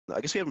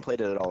I guess we haven't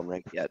played it at all in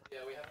ranked yet. Yeah,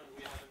 we haven't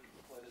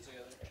played it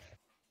together.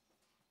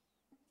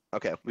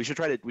 Okay, we should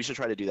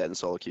try to do that in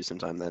solo queue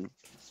sometime then.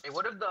 Hey,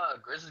 what if the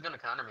Grizz is gonna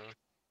counter me?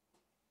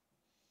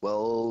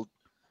 Well,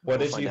 What we'll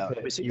did find you out.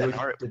 pick? We see You that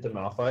Nara- did the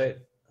Malphite?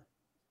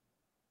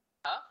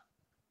 Huh?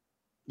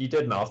 You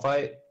did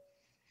Malphite?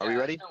 Are we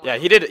ready? Yeah,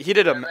 he did. He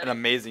did an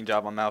amazing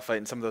job on Malphite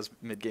in some of those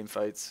mid-game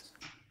fights.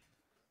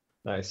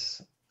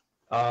 Nice.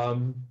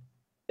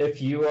 If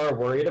you are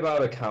worried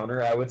about a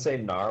counter, I would say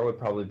Gnar would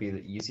probably be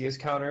the easiest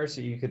counter, so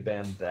you could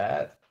ban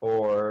that,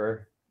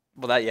 or...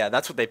 Well,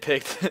 that's what they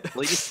picked.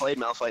 Well, he just played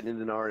Malphite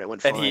into Nara and it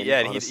went and fine. he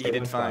honestly, did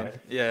went fine. fine.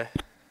 Yeah.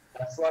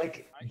 That's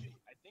like... Actually,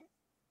 I think,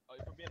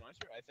 if I'm being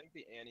honest here, I think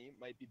the Annie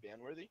might be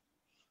ban-worthy.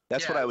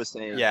 That's what Yeah. I was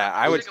saying. Yeah,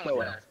 I It would. was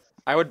so-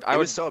 I It would.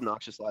 was so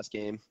obnoxious last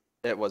game.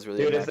 It was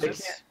really Dude,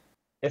 obnoxious.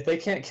 if they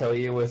can't kill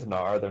you with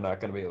Gnar, they're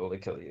not going to be able to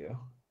kill you.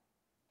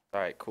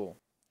 All right, cool.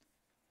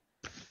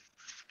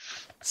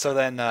 So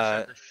then,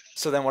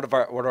 what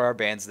are our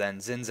bans then?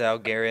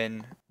 Zinzao,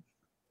 Garen,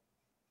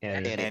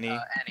 And Annie. Annie.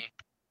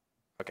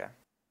 Okay.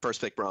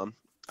 First pick Braum. I'm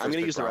First gonna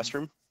pick use the Braum.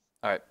 restroom.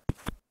 All right.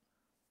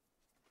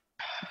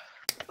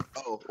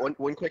 Oh,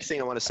 one quick thing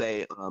I want to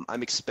say.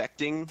 I'm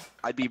expecting.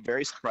 I'd be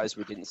very surprised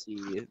if we didn't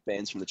see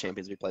bans from the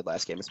champions we played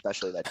last game,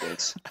 especially that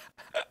Jinx.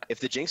 If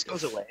the Jinx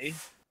goes away,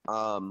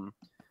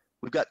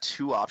 we've got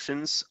two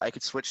options. I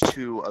could switch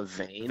to a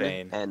Vayne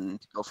and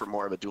go for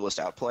more of a duelist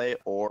outplay,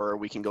 or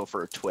we can go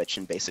for a Twitch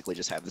and basically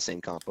just have the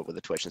same comp but with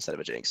a Twitch instead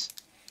of a Jinx.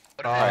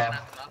 What if they ban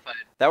out the Malphite?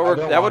 That would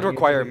want you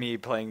require to- me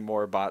playing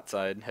more bot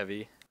side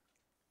heavy.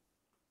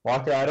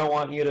 Walker, I don't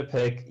want you to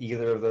pick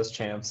either of those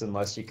champs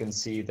unless you can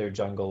see their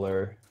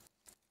jungler.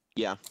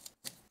 Yeah.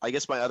 I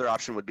guess my other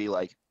option would be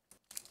like.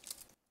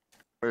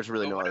 There's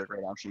really But no what other if-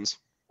 great options.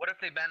 What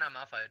if they ban out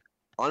Malphite?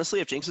 Honestly,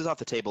 if Jinx is off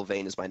the table,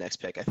 Vayne is my next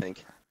pick. I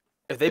think.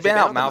 If they If ban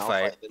out the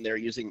Malphite, then they're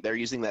using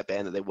that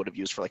ban that they would have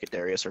used for like a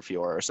Darius or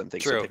Fiora or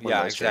something. so true. pick one of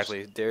Yeah, those first.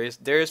 exactly. Darius,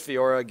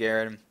 Fiora,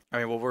 Garen. I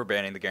mean, well, we're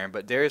banning the Garen,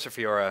 but Darius or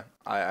Fiora,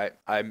 I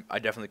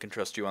definitely can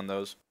trust you on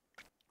those.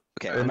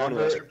 Okay, I'm on the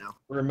restroom now.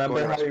 Remember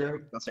Going how to restroom.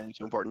 your Not saying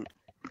too important.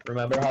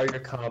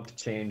 comp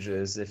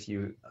changes if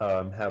you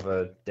have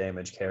a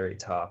damage carry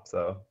top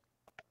though.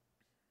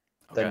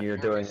 Then Okay. you're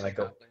doing like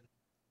a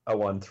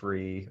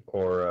 1-3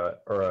 or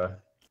a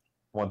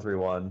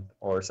 1-3-1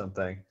 or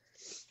something.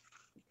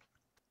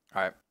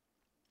 All right.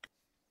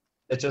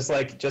 It's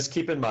just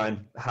keep in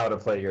mind how to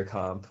play your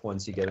comp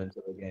once you get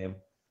into the game.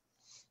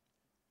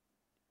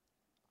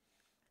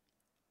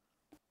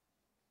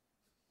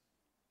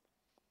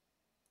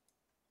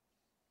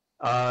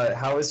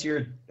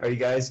 Are you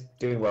guys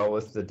doing well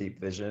with the deep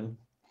vision?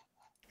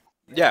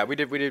 Yeah, we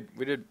did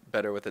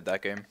better with it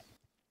that game.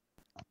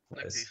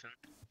 Like Nice. decent.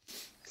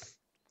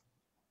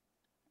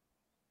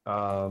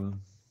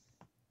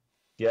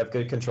 Do you have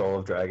good control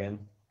of dragon?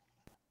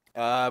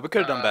 We could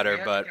have done better, we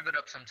have but to give it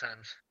up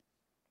sometimes.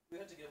 we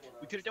had to give one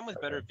We could have done with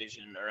better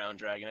vision around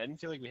Dragon. I didn't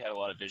feel like we had a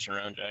lot of vision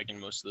around Dragon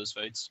most of those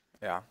fights.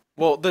 Yeah.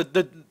 Well,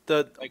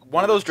 the Like,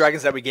 one of those words.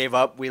 dragons that we gave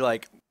up, we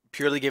like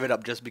purely gave it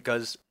up just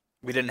because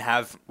we didn't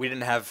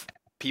have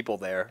people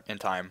there in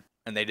time,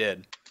 and they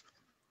did.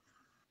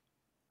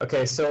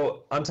 Okay,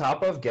 so on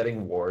top of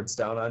getting wards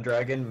down on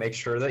dragon, make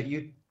sure that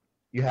you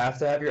have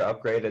to have your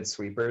upgraded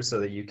sweeper so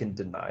that you can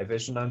deny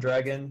vision on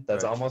dragon.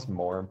 That's Right. almost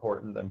more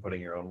important than putting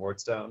your own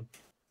wards down.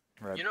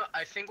 Right. You know,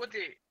 I think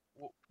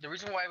the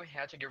reason why we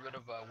had to get rid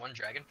of one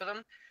dragon for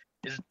them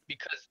is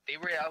because they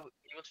were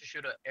able to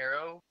shoot an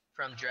arrow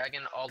from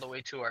dragon all the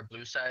way to our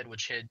blue side,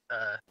 which hit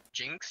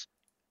Jinx,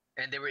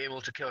 and they were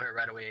able to kill her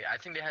right away. I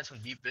think they had some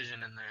deep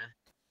vision in there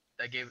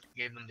that gave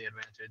them the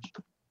advantage.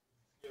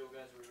 Yo,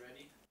 guys, we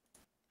ready?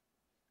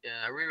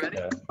 Yeah, are we ready?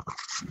 Yeah.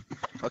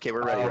 Okay,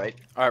 we're ready, right?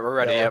 All right, we're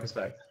ready. Yeah, Yep.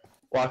 respect.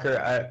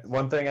 Walker,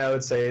 one thing I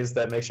would say is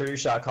that make sure you're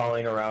shot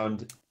calling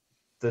around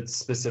the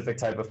specific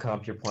type of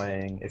comp you're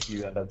playing if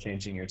you end up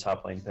changing your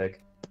top lane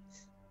pick.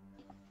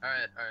 All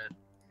right.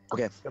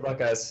 Okay. Good luck,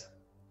 guys.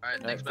 All right,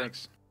 thanks, man.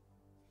 Thanks.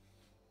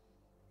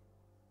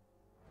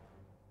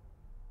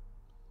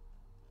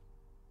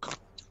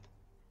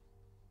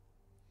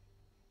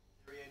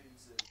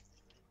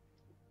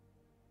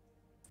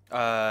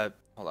 Hold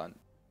on.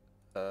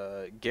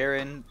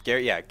 Garen,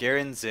 yeah,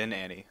 Garen, Zin,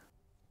 Annie.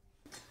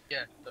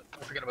 Yeah,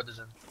 don't forget about the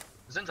Zen.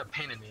 Zen's a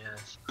pain in the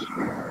ass.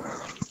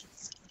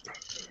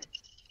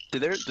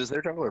 Does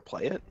their jungler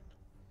play it?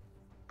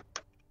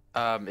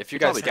 If you He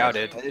guys probably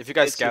scouted, does. if you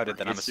guys It's super- scouted,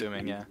 then I'm it's super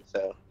assuming, yeah. easy,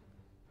 So.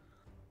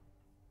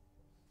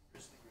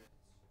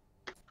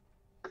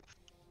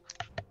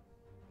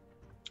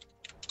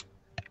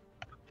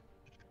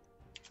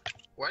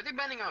 Why are they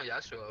banning out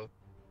Yasuo?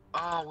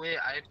 Oh wait,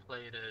 I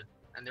played it,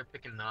 and they're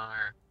picking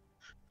Gnar.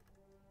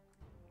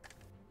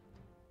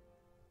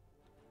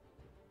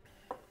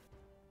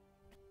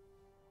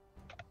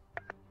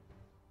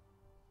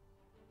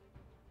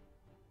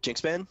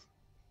 Jinx ban?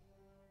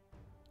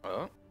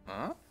 Oh,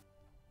 huh?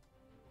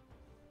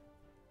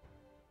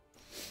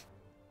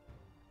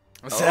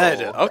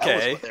 Zed, Oh, that was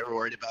okay. what they were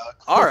worried about.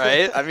 All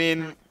right. I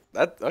mean,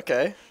 that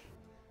okay.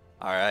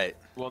 All right.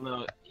 Well,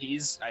 no,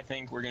 I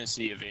think we're gonna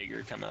see a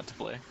Vaegir come out to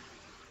play.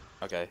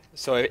 Okay.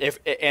 So if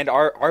and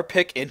our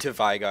pick into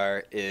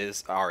Vigar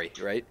is Ari,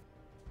 right?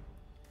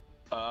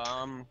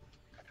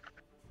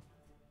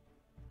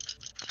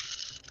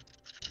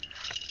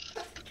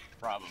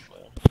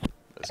 Probably.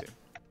 Let's see.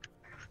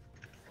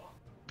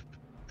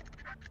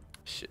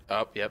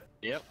 Oh, yep.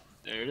 Yep.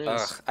 There it is.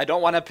 Ugh, I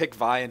don't want to pick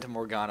Vi into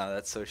Morgana.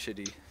 That's so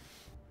shitty.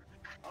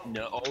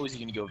 No, always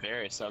gonna go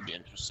Varys. That would be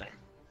interesting.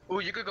 Ooh,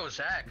 you could go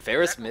Zach.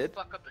 Varys Zach will mid?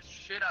 fuck up the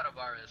shit out of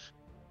Varys.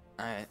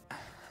 Alright.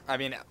 I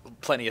mean,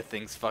 plenty of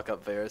things fuck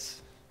up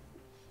Varys.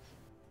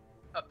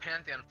 A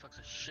Pantheon fucks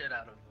the shit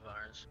out of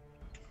Varys.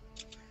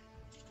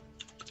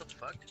 What the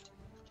fuck?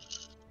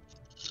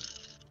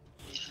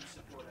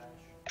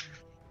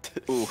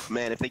 Ooh,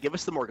 man, if they give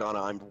us the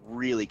Morgana, I'm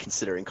really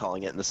considering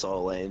calling it in the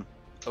solo lane.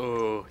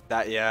 Oh,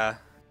 that, yeah.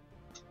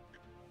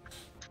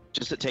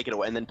 Just to take it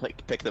away and then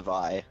pick the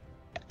Vi.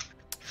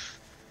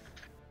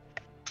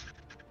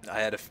 I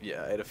had a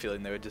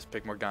feeling they would just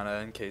pick Morgana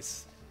in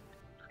case.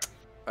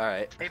 All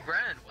right. Hey,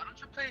 Brand, why don't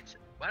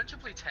you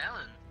play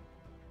Talon?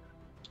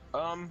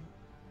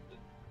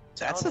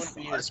 That's Talon a would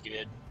be thought. as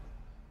good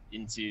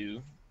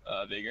into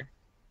Vaegir.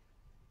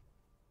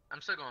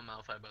 I'm still going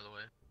Malphite, by the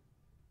way.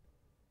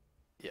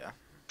 Yeah.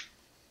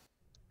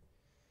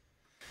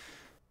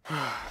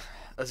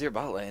 Azir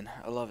bot lane.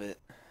 I love it.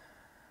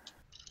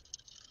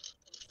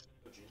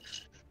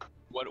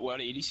 What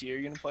ADC are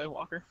you gonna play,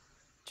 Walker?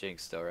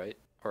 Jinx still, right?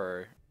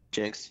 Or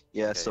Jinx.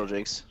 Yeah, Okay. still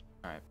Jinx.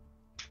 all right.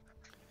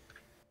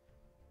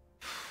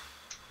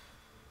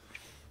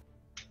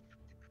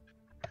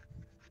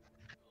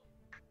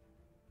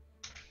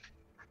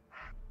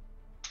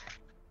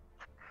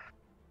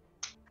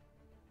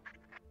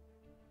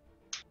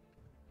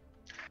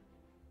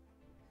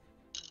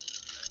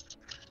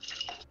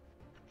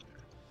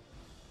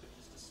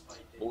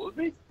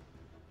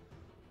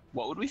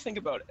 What would we think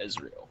about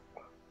Ezreal?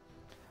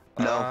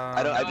 No,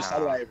 I don't. I nah.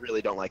 decided I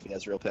really don't like the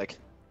Ezreal pick.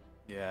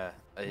 Yeah,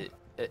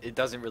 it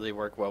doesn't really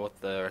work well with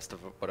the rest of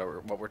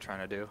what we're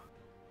trying to do.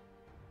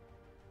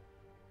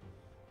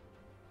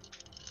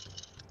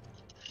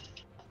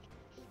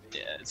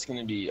 Yeah, it's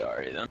gonna be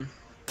Ahri then.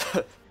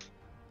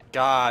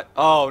 God,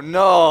 oh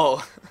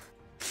no!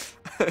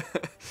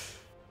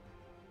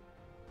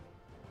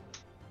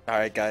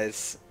 Alright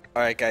guys,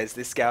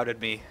 they scouted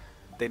me.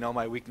 They know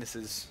my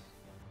weaknesses.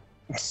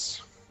 I'm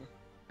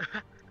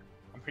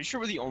pretty sure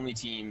we're the only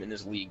team in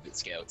this league that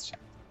scouts.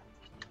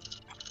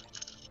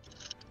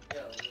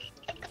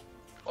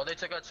 Well, they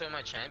took out two of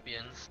my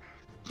champions.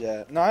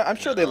 Yeah, no, I'm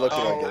sure they looked at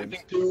Oh, our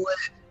games. do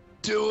it!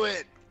 Do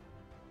it!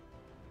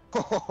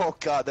 Oh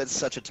god, that's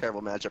such a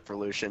terrible matchup for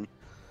Lucian.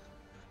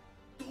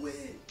 Do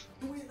it!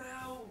 Do it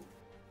now!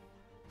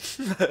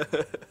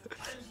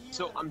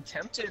 So I'm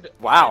tempted.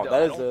 Wow, I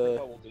that is don't think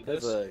I will do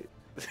that's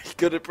this. a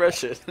good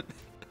impression.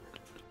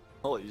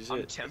 Holy I'm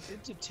shit.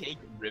 tempted to take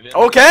Riven.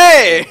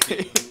 Okay!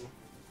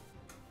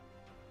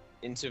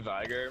 into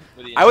Vigar.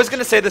 For the I was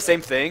gonna intention say the of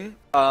same thing.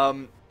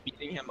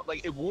 beating him.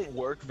 Like it won't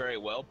work very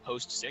well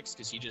post 6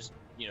 because he just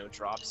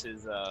drops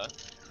his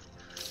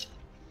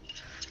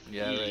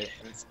Yeah, E, right.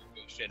 and it's like,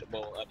 oh shit.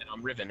 Well,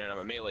 I'm Riven and I'm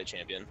a melee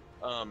champion.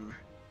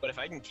 But if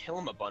I can kill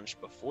him a bunch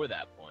before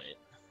that point,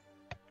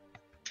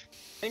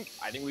 I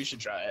think we should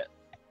try it.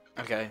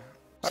 Okay.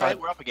 So Alright,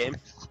 we're up a game.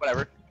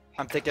 Whatever.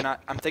 I'm thinking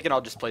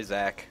I'll just play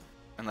Zac,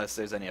 unless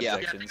there's any Yeah.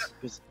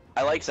 objections.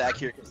 I like Zac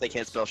here because they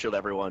can't spell shield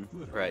everyone.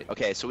 Right.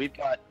 Okay, so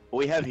what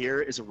we have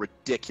here is a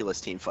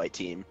ridiculous team fight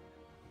team.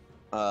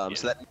 So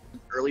that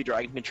early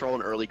dragon control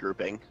and early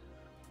grouping.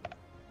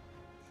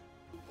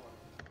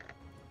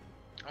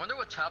 I wonder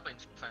what top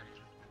lane's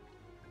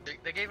playing.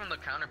 They gave him the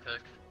counter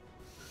pick.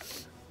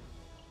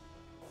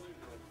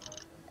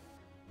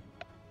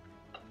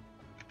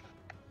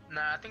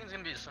 Nah, I think it's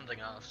gonna be something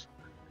else.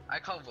 I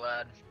call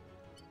Vlad.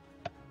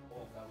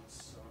 Oh, that would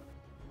suck.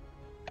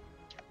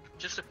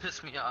 Just to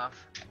piss me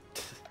off. You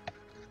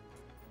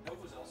know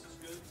who else is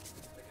good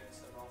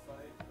against an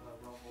Malphite?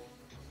 Rumble.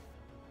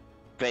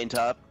 Vayne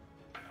top.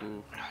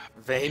 Ooh.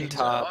 Vayne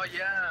top. Oh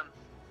yeah.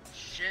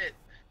 Shit.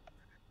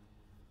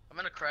 I'm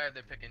gonna cry if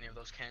they pick any of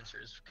those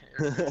cancers.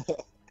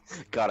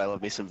 God, I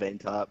love me some Vayne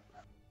top.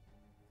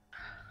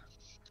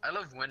 I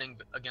love winning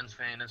against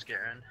Vayne as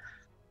Garen.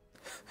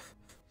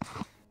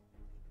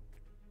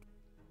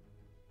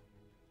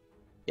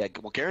 Yeah,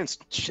 well, Garen's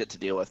shit to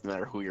deal with no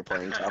matter who you're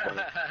playing top lane.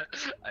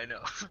 I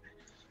know.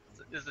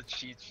 It's a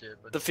cheat shit.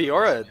 But The it pisses me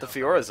off.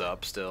 Fiora's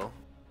up still.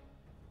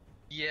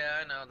 Yeah,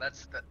 I know.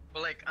 That's that.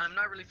 But like, I'm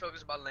not really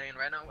focused about lane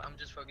right now. I'm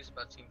just focused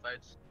about team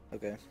fights.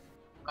 Okay.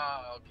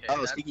 Oh, okay. Oh,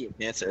 that's- speaking of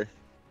cancer.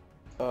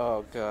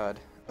 Oh god.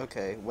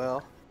 Okay,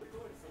 well. They're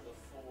going for the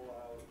full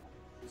out,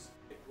 just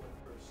pick one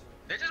person.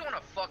 They just want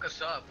to fuck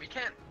us up. We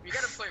can't. We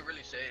gotta play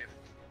really safe.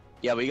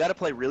 Yeah, we got to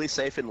play really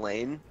safe in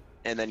lane,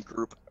 and then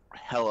group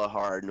hella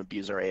hard and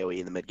abuse our AOE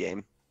in the mid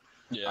game.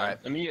 Yeah. Alright.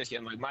 I mean, you guys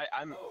get like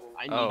I need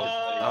Oh. to play.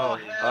 Oh, Oh,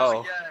 hell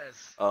oh.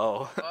 yes.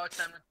 Oh. Oh,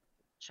 time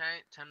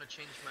to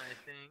change my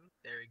thing.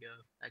 There we go.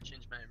 I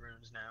changed my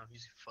runes now.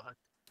 He's fucked.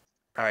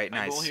 Alright,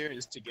 My nice. goal here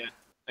is to get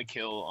a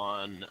kill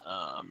on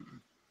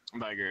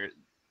Viger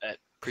at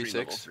Pre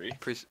pre-level 6.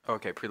 3.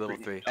 Okay, pre level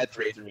 3. At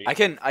 3. I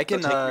can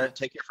So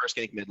take your first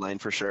gank mid lane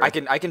for sure. I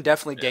can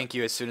definitely Yeah. gank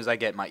you as soon as I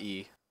get my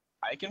E.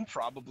 I can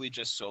probably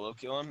just solo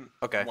kill him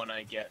Okay. when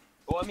I get.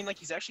 Well, I mean, like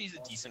he's a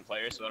decent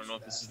player, so I don't know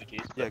if this is the case.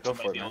 Yeah, but go I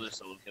for might it, be man. able to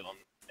solo kill him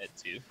at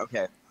 2.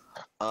 Okay.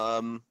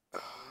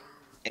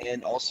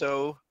 And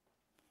also,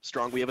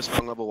 we have a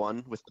strong level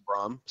 1 with the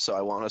Braum, so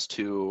I want us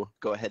to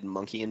go ahead and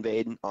monkey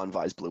invade on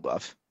Vi's blue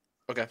buff.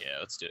 Okay. Yeah,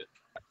 let's do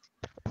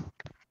it.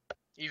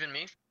 Even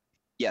me?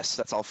 Yes,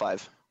 that's all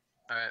 5.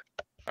 Alright.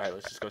 All right,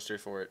 let's just go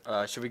straight for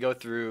it. Should we go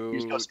through? You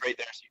just go straight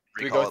there, so you Should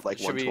can we recall go? it like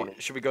Should we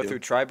 120 should we go through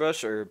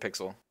Tribrush or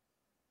Pixel?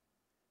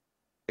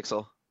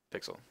 pixel.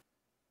 Pixel.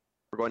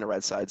 We're going to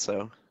red side,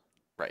 so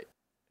Right.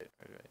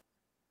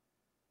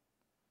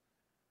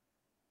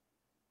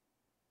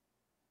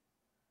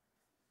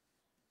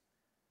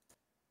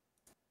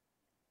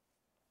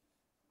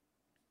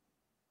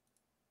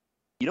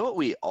 you know what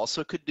we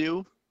also could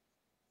do?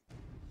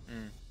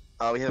 Mm.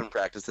 We haven't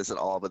practiced this at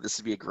all, but this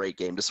would be a great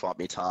game to swap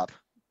me top.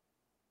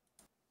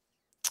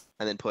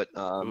 And then put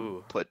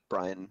Ooh.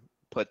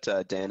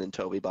 Dan and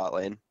Toby bot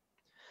lane.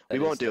 That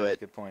We won't do that's a it.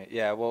 Good point.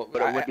 Yeah. Well,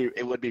 But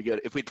it would be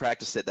good if we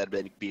practiced it. That'd be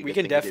a we good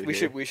can thing to do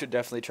here. we should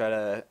definitely try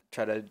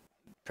to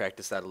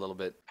practice that a little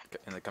bit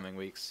in the coming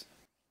weeks.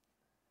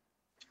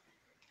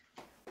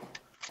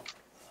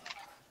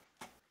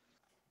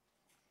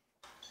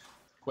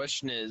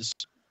 Question is,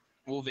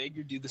 will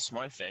Vager do the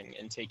smart thing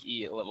and take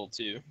E at level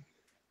 2?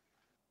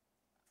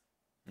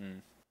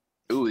 Mm.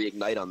 Ooh, the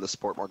ignite on the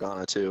Sport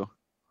Morgana too.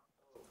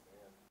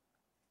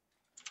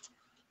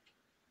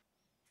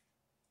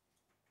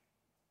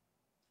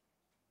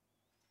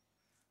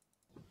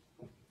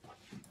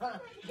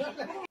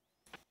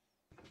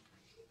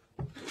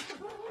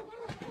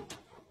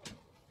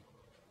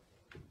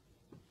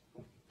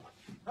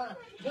 All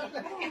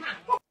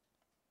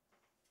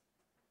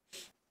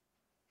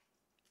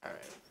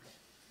right.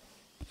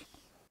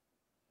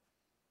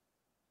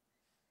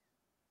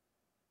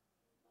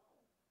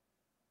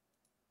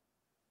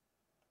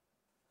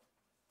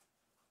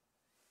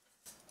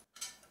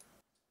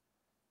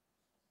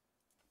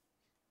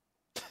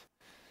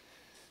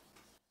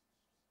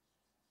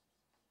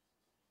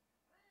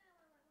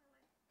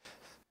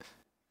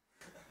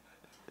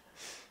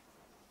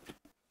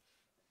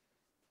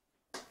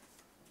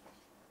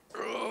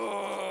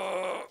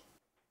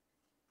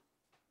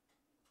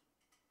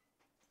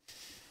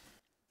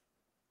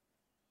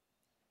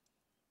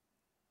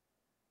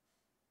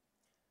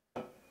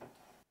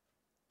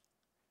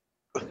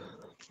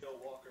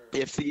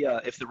 If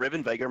the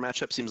Riven Veigar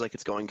matchup seems like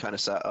it's going kind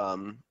of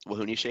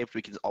Wahuni shaped,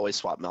 we can always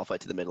swap Malphite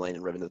to the mid lane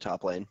and Riven to the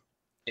top lane.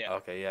 Yeah.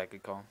 Okay. Yeah.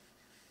 Good call.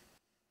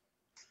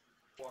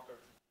 Walker,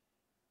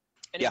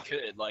 And Yeah. it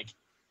could, like,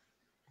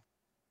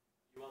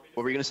 you want me to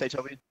What were you gonna say,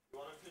 Toby? You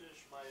want to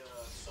finish my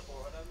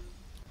support item,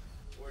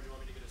 or do you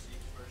want me to get a siege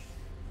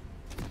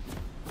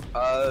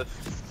first?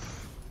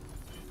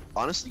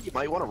 Honestly,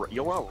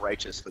 you'll want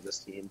righteous for this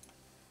team.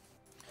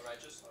 Alright,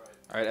 just alright.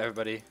 All right,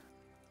 everybody.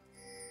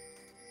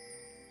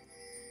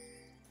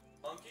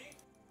 Monkey?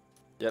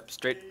 Yep.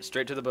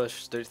 Straight to the bush.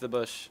 Straight to the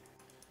bush.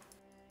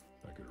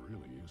 I could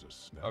really use a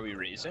snap. are we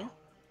raising?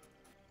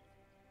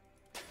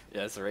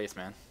 Yeah, it's a race,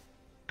 man.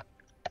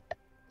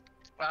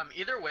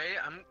 Either way,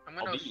 I'm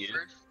gonna I'll beat you.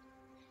 first.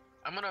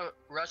 I'm gonna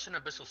rush an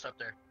Abyssal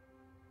Scepter.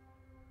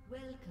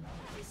 Welcome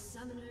to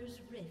Summoner's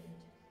Rift.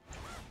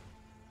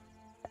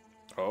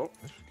 Oh.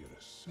 I should get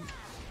a suit.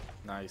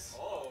 Nice.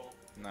 Oh,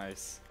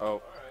 Nice. Oh.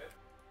 alright.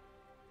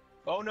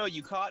 Oh no,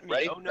 you caught me!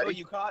 Ready? Oh no, Ready?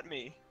 you caught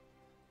me!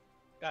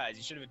 Guys,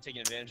 you should have taken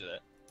advantage of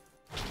that.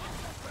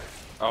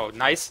 Oh,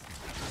 nice.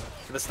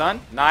 For the stun?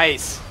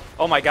 Nice.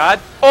 Oh my god.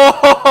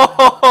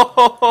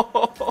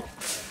 Oh!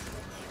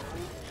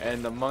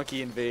 And the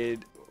monkey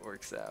invade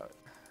works out.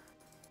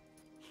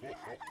 Just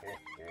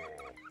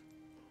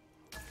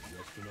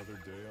another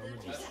day on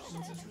the job.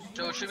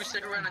 So should we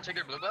stick around and take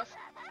your blue buff?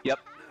 Yep.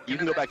 You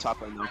can go back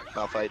top lane though,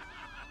 Malphite.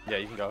 Yeah,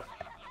 you can go.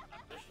 I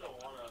just don't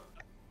wanna.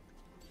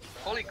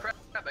 Holy crap!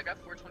 I got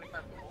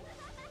 425 gold.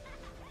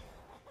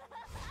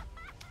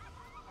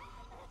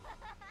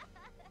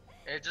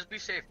 Hey, just be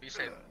safe. Be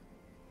safe.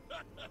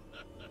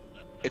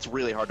 It's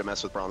really hard to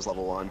mess with bronze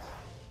level 1.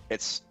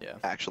 It's Yeah.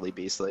 actually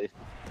beastly.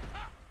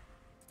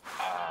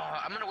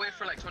 I'm gonna wait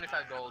for like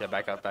 25 gold. Yeah,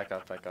 back up, back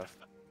up, back up.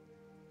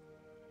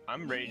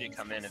 I'm ready to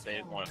come in if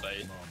they want to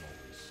fight. Mom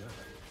always said I was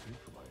too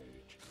for my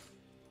age.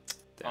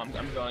 I'm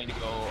going to go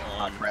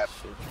Ah, on. crap.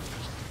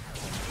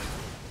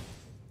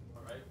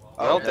 Alright, well.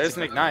 Well, that's there's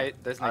a an good ignite.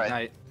 There's an Alright.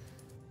 ignite.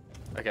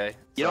 Okay.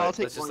 You know, so I'll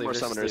take let's just one leave, more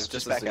just summoners, leave,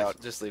 just leave, back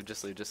out. Just leave,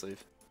 just leave, just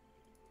leave.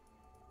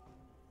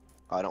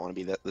 I don't want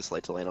to be this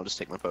late to lane. I'll just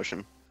take my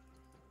potion.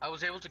 I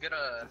was able to get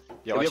a.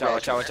 Yeah, we watch have out, a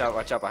watch out, watch out,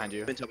 watch out behind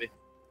you. Been Toby.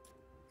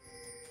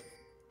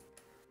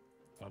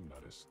 I'm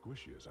not as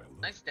squishy as I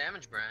look. Nice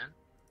damage, Brian.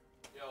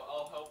 Yo,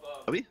 I'll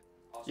help. Toby?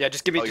 Yeah,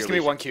 just give me, Oh, just you're give me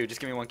leash. 1 Q. Just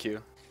give me 1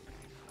 Q.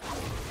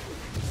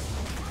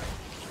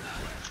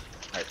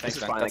 Alright, thanks,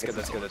 is man. fine, I That's guess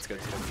good, that's good, that's good.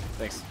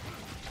 Thanks.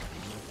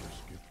 Never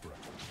skip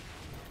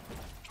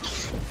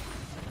breakfast.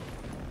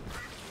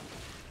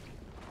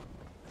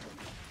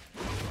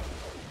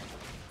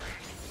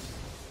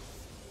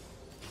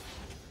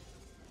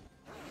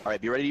 All right,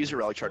 be ready to use your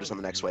relic charges on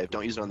the next wave.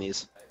 Don't use it on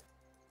these.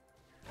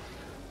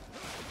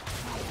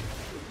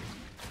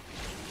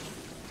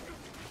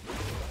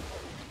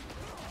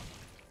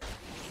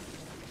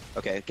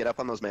 Okay, get up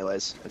on those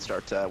melees and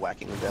start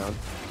whacking them down.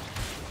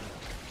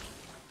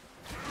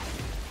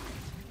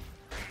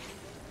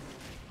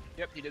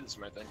 Yep, he did the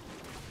smart thing.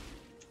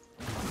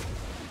 I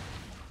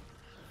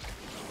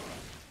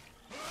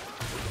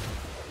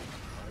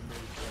may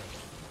bend,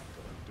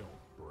 but I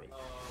don't break.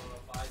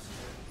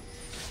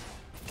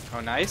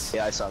 Oh, nice.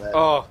 Yeah, I saw that.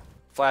 Oh,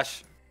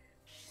 flash.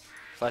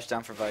 Flash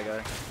down for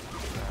Vigar.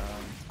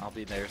 I'll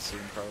be there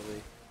soon,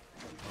 probably.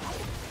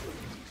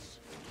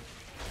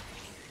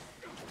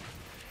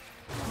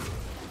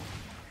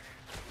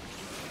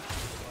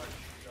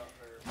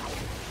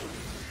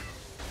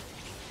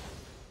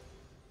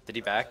 Did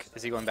he back?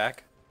 Is he going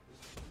back?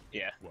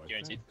 Yeah, Why,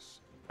 guaranteed. thanks.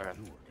 Alright.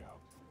 It'll work out.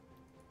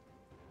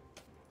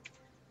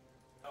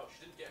 Oh,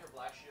 she didn't get her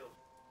black shield.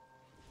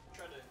 I'm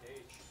trying to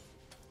engage.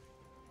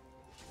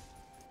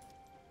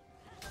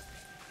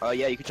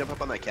 Yeah, you can jump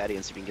up on that caddy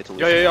and see if you can get to Yo,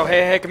 Lucian. yo, yo,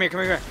 hey, come here,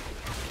 come here, come here.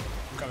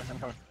 I'm coming, I'm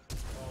coming.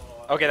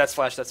 Okay, that's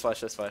flash, that's flash,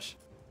 that's flash.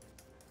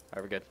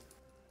 Alright, we're good.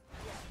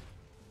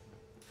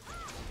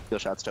 Kill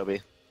shots, Toby.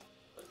 Hey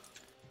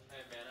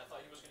man, I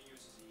thought he was gonna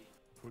use his E.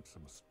 Put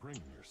some spring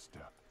in your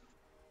step.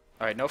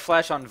 Alright, no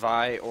flash on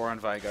Vi or on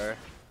Vigar.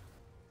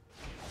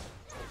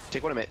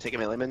 Take a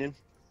melee minion.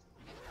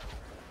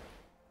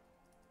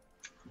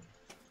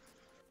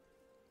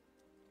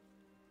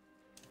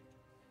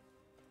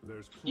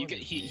 There's You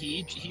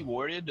plenty can, he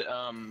warded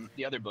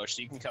the other bush,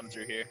 so you can come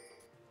through here.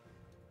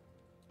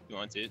 You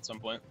want to at some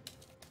point?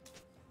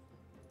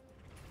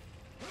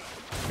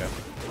 Okay.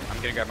 I'm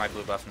gonna grab my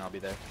blue buff and I'll be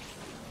there.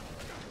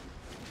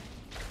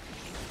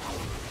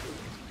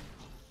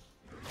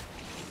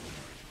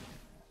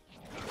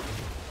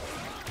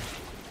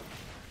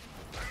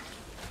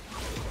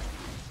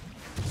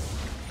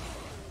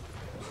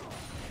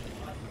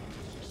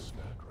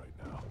 snack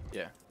right now.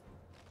 Yeah.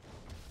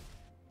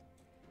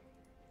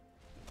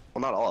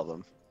 Well, not all of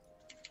them.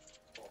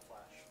 Full flash.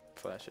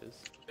 Flashes.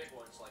 Big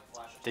ones like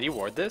flash. Did he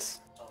ward this?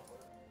 Teleport.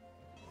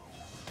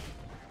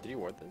 Did he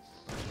ward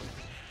this?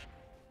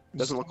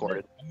 Doesn't look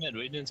warded. I'm mid,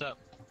 what are you doing top?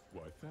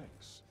 Why,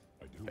 thanks.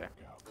 I do Okay. work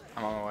out.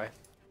 I'm on my way.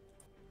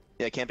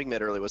 Yeah, camping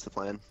mid early was the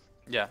plan.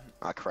 Yeah.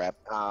 Ah, crap.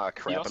 Ah, You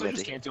crap. also I'm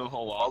just empty. can't do a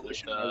whole lot with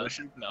Lucian,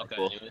 Lucian. Okay,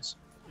 Cool. anyways.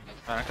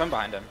 Come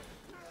behind him.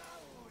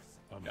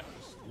 I'm not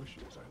as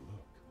squishy as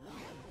I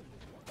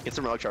look. Get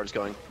some relic charges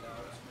going.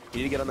 You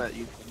need to get on that.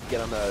 You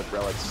get on the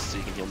relics so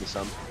you can heal me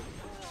some.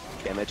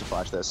 Okay, I might just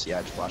flash this. Yeah,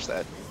 I just flash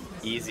that.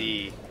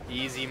 Easy.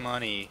 Easy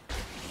money.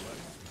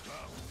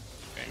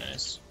 Very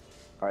nice.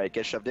 All right,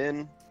 get shoved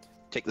in.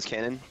 Take this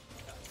cannon.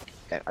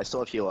 Okay, I still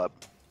have heal up.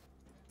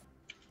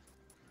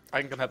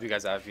 I can come help you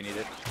guys out if you need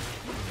it.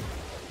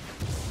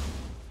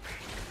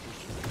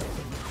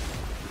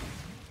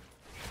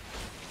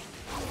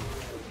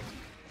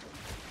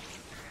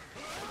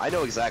 I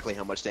know exactly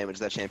how much damage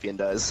that champion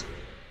does.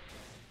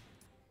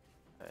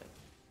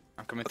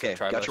 I'm coming through Okay,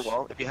 try got your bush.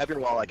 wall. If you have your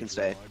wall, I can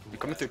stay. I'm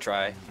coming through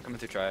try. I'm coming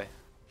through try.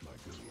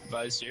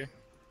 Buzz here.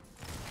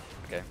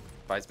 Okay.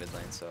 Vi's mid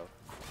lane, so.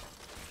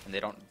 And they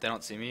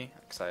don't see me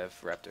because I have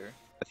Raptor.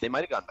 They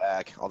might have gone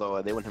back,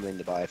 although they wouldn't have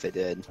anything to buy if they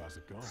did. How's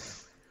it going?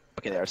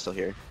 Okay, they are still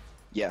here.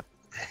 Yeah,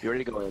 you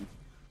ready to go in?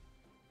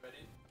 Ready?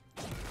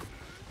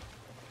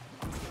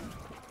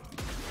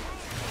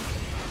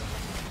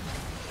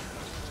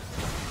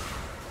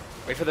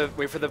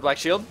 Wait for the black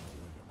shield.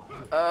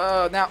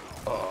 Now.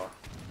 Oh.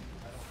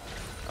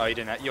 Oh, you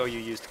didn't. You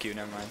used Q.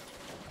 Never mind.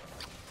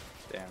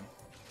 Damn.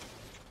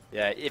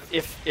 Yeah.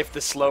 If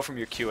the slow from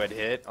your Q had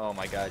hit, oh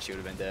my god, she would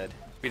have been dead.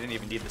 We didn't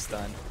even need the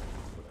stun.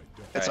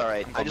 It's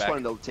Alright, alright. I'm I going just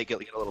back. wanted to get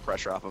a little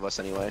pressure off of us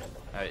anyway.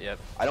 Alright. Yep.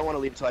 I don't want to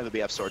leave until I have a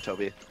BF sword,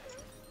 Toby.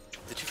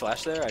 Did you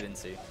flash there? I didn't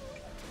see.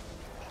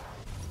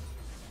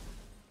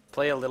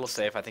 Play a little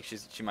safe. I think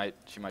she might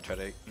try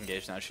to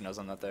engage now. She knows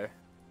I'm not there.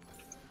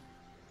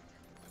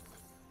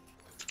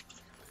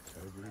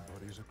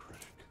 Everybody's a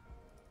critic.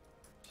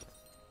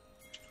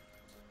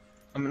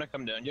 I'm gonna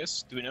come down,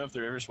 yes. Do we know if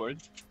the river's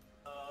warded?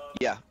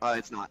 Yeah,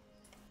 it's not.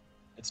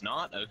 It's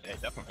not? Okay,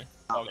 definitely.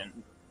 Um,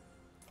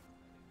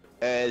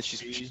 Okay.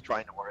 She's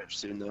trying to ward it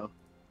soon though.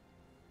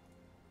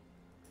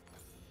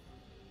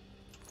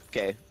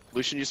 Okay,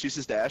 Lucian just used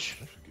his dash.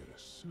 I should get a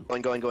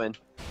suit. Go in.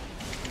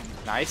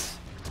 Nice.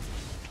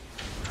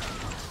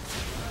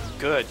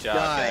 Good job,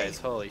 Die. guys.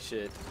 Holy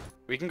shit.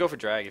 We can go for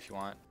drag if you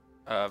want.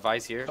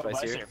 Vi's here. Oh, Vi's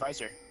Vi's here. here, Vi's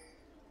here.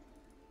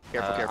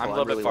 Careful, careful. I'm a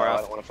little bit really far low. off.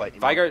 I don't want to fight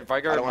anymore. I Vigar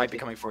don't wanna might be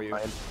take coming for you.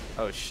 mine.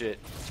 Oh shit.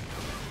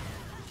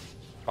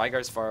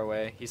 Vigar's far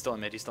away. He's still in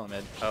mid. He's still in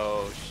mid.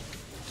 Oh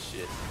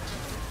shit.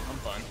 I'm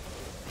fine.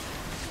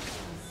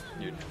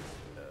 Dude.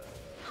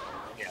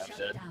 Yeah, I'm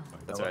dead.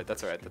 That's alright.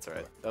 That's alright. That's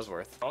alright. That was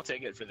worth. I'll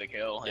take it for the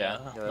kill. Yeah. Yeah,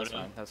 that's whatever.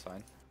 fine. That's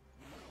fine.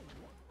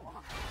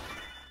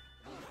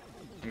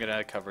 I'm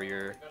gonna cover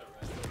you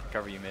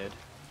mid.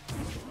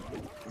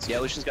 Yeah,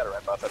 Lucian's got a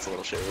red buff. That's a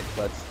little shitty,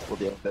 but we'll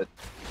deal with it.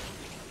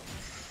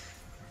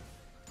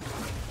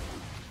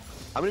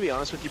 I'm gonna be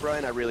honest with you,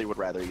 Brian. I really would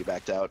rather you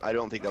backed out. I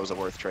don't think that was a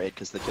worth trade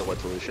because the kill went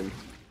to Lucian.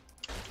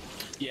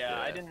 Yeah,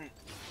 Yeah. I didn't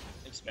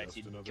expect Just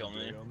he'd another kill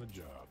me. day on the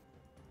job.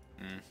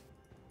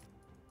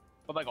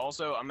 But like,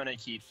 also, I'm gonna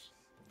keep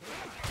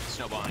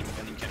snowballing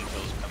and then getting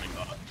kills coming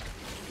bot.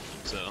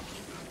 So,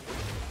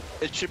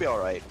 It should be all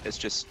right. It's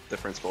just the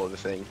principle of the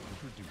thing.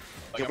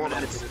 like, It won't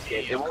matter for this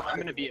game. It won't I'm matter.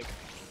 gonna be a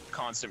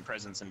constant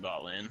presence in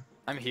bot lane.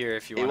 I'm here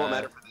if you It won't want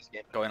matter to for this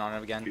game. go in on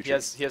him again. Future.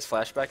 He has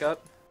flashback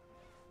up.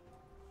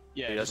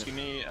 Yeah, He just doesn't-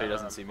 give me. he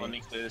doesn't see me. Let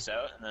me clear this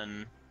out, and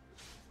then.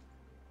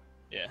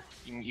 Yeah,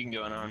 you can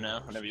go in on him now,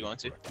 whenever you want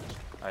to.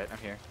 Alright, I'm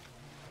here.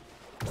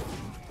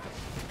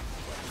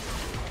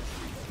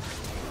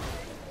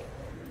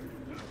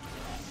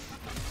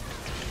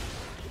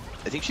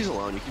 I think she's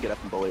alone. You can get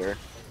up and bully her.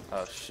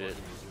 Oh shit.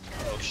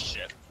 Oh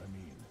shit.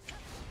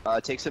 I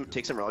mean, Take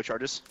some relic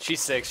charges. She's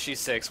 6. She's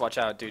 6. Watch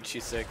out, dude.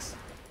 She's 6.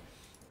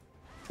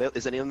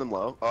 Is any of them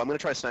low? Oh, I'm gonna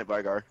try snipe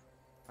Vargar.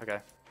 Okay.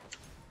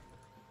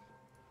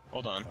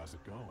 Hold on. how's it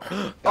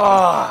going?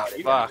 Ah,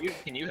 You- fuck.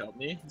 Can you help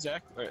me,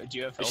 Zach? Or do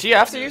you have help? Is she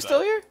after Yeah, you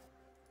still here?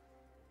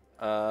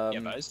 Yeah,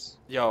 guys.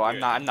 Yo, I'm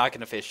Here. not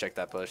gonna face check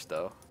that bush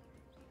though.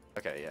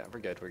 Okay, yeah, we're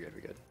good. We're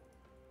good.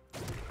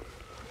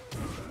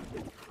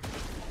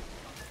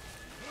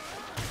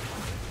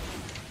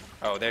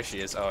 Oh, there she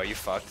is. Oh, are you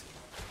fucked?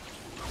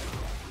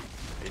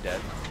 Are you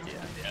dead?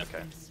 Yeah.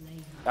 Okay.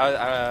 Slain.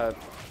 That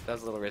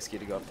was a little risky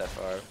to go up that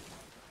far.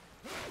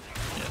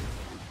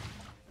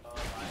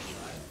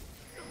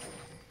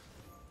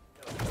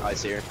 I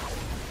see her.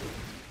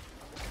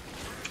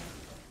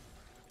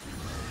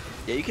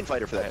 Yeah, you can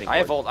fight her for that. pink I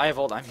have ward.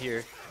 ult. I'm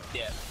here.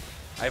 Yeah.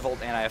 I have ult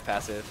and I have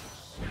passive.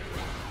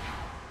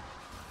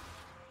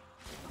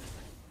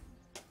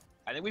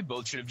 I think we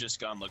both should have just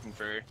gone looking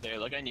for her there.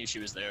 Like, I knew she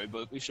was there.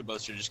 We should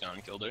both should have just gone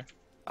and killed her.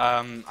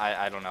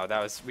 I don't know.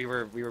 That was we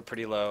were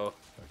pretty low.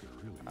 I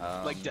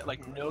could really.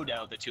 Like no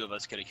doubt the two of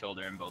us could have killed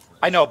her in both.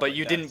 I know, but Like,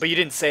 you that's- didn't. But you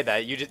didn't say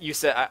that. You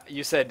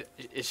said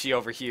is she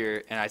over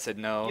here? And I said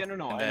no. Yeah, no,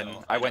 And I then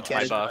know. I went to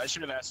my I buff.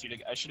 should have asked you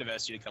to. I should have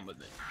asked you to come with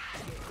me.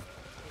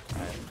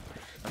 Alright,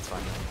 that's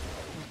fine.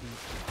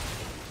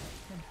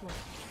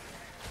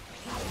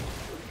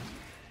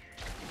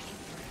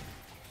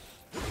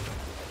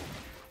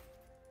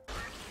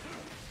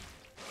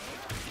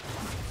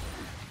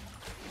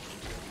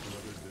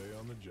 Another day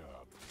on the job.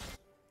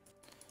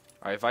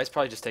 Alright, Vi's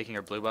probably just taking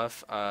her blue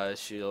buff.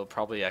 She'll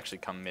probably actually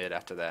come mid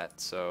after that.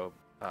 So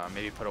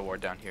maybe put a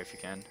ward down here if you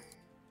can.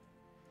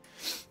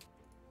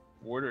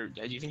 Warder,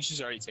 do you think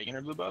she's already taken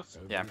her blue buff?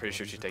 Yeah, I'm pretty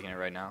sure she's taking it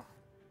right now.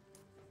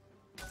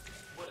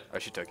 Oh,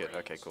 she took it.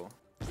 Okay, cool.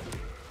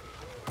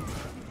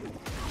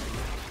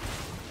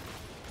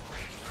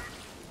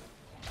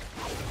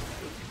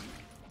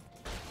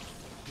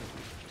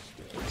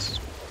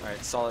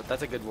 Alright, solid.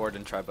 That's a good ward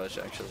in Tri-Bush,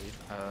 actually.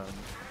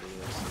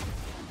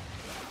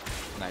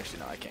 And actually,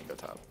 no, I can't go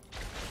top.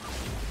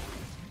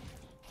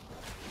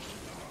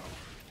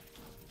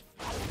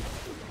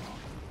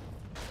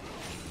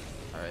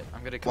 Alright,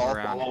 I'm gonna come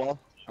around. I'm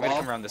gonna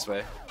come around this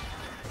way.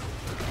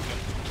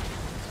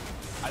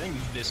 I think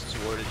this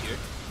is warded here.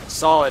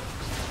 Solid.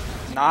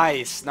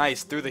 Nice,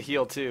 nice. Through the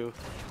heel too.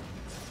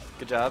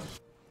 Good job.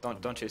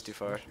 Don't chase too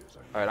far.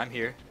 Alright, I'm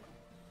here.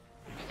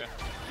 Okay.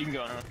 You can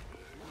go on.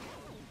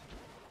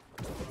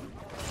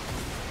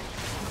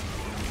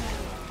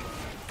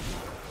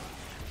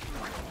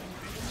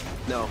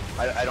 No,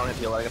 I don't have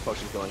heal. I got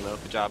potions going though.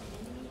 Good job.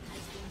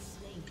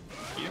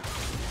 You?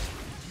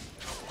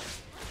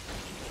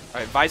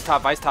 Alright, Vi's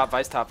top, Vi's top,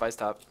 Vi's top, Vi's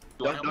top. Do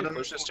you want to help No, me no,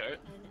 push this turret?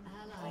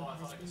 An ally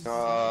has been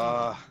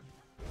Uh,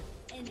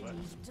 enemy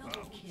double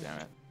kill.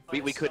 Damn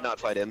it. we could not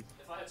fight him.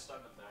 If I had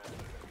stunned him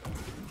there.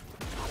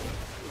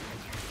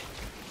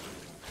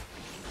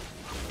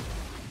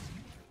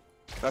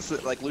 That's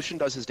the, like Lucian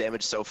does his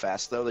damage so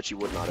fast though that you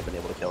would not have been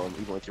able to kill him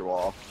even with your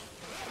wall.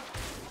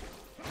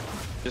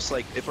 Just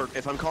like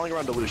if I'm calling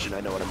around to Lucian,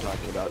 I know what I'm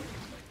talking about.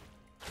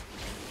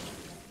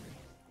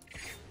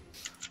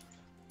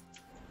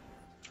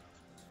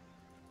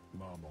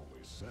 Mom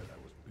always said I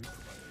was big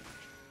for my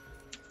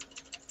age.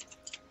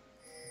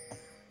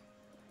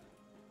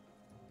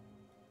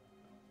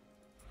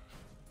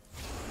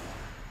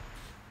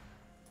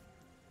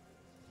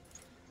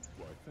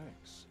 Why,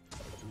 thanks. I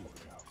do work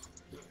out.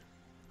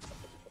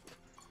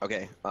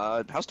 Okay,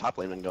 how's top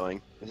lane been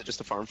going? Is it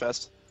just a farm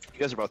fest? You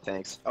guys are both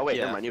tanks. Oh wait,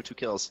 Yeah. never mind, you have 2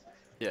 kills.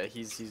 Yeah,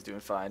 he's doing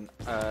fine.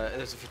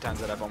 There's a few times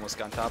that I've almost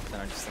gone top, and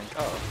then I just think,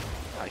 oh,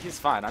 he's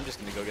fine. I'm just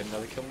gonna go get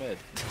another kill mid.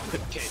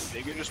 Okay,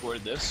 Bigger just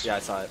warded this. Yeah, I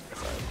saw it.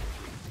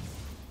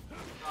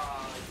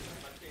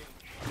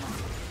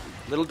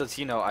 Little does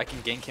he know, I can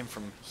gank him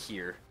from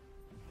here.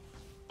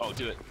 Oh,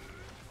 do it.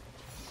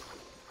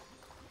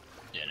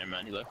 Yeah, never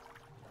mind. He left.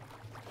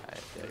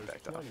 Alright, yeah, he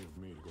backed off. Plenty of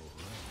me to go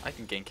around. I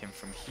can gank him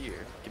from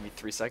here. Give me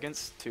 3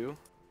 seconds. 2,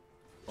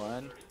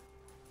 1.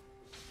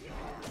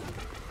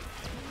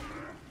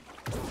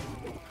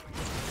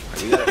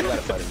 You gotta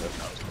fight him though.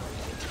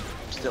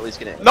 Just at least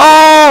gonna.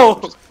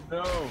 No!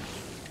 No.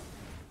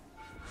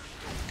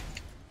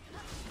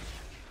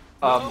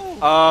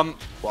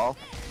 Wall.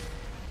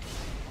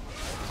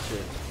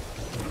 shit.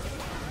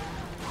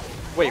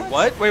 Wait,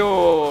 what? Wait,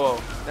 whoa.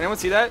 Did anyone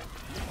see that?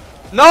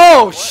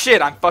 No! What?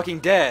 Shit, I'm fucking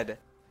dead.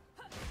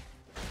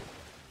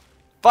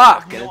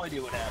 Fuck! I have no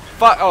idea what happened.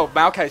 Fuck! Oh,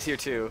 Maokai's here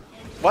too.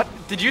 What?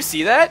 Did you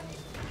see that?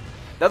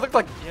 That looked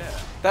like... Yeah.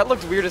 That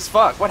looked weird as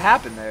fuck. What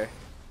happened there?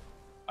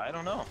 I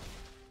don't know.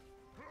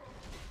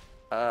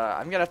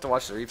 I'm gonna have to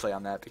watch the replay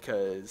on that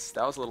because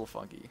that was a little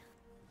funky.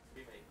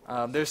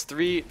 There's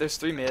three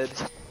mid.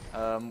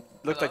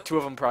 Looked like 2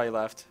 of them probably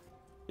left.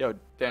 Yo,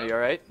 Dan, you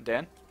alright?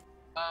 Dan?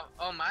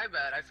 Oh my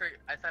bad. I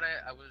thought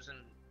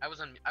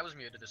I was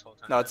muted this whole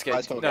time. No, it's good.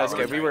 No, it's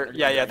good. We were.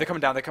 Yeah. They're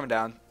coming down. They're coming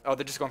down. Oh,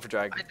 they're just going for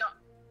drag.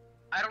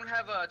 I don't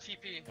have a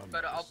TP,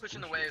 but I'll push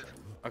in the wave.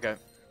 Okay.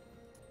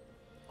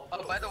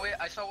 Oh, by the way,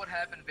 I saw what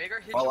happened.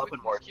 Veigar hit All you up with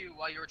and board. his Q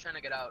while you were trying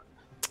to get out.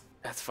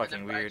 That's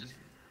fucking weird.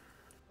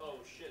 Oh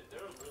shit, they're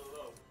real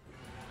low.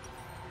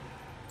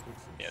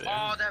 Yeah,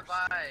 Oh, that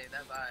Vi.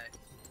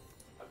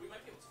 We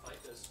might be able to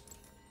fight this.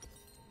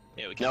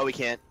 yeah, we can. No, we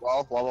can't.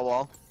 Wall. An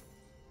ally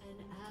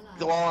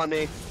The wall on me.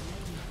 has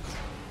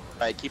been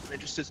Alright, keep it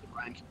interested so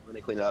Brian can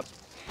really clean it up. Side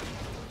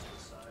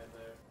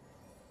there.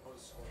 Oh,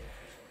 this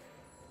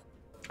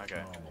one.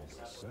 Okay.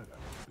 Almost said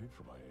I'm big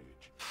for my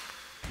age.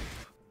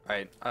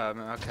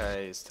 Alright.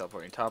 Okay, he's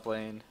teleporting top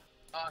lane.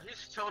 Oh,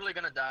 he's totally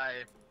gonna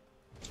die.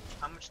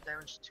 How much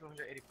damage?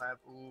 285.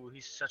 Ooh,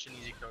 he's such an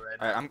easy kill right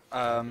now. Alright,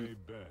 I may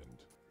bend,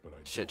 but I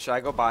Shit, should I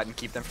go bot and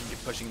keep them from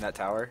pushing that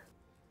tower?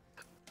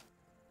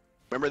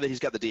 Remember that he's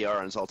got the DR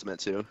on his ultimate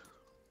too.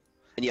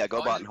 And yeah, go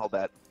Oh, bot he's- and hold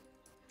that.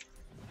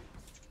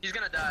 He's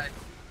gonna die.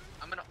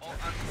 I'm gonna ult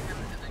on him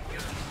and then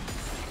kill him.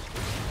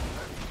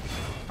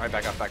 Alright,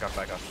 back up.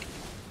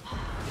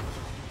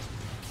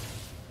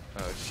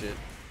 Oh shit.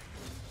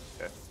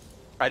 Okay.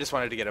 I just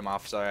wanted to get him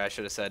off. Sorry, I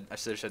should have said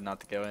not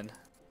to go in.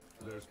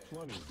 There's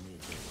plenty of me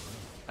around.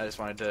 I just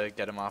wanted to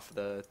get him off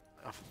the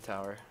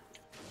tower.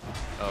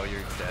 Oh,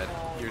 you're dead.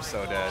 You're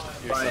so dead.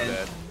 You're so Brian.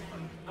 dead.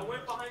 I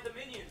went behind the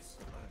minions.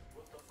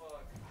 What the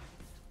fuck?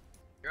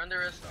 You're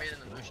underestimating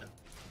the Lucian.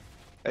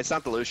 It's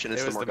not the Lucian,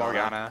 it's It was the the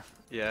Morgana. Morgana.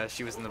 Yeah,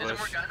 she was in the Is bush.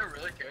 Morgana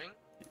really carrying?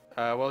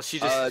 Well, she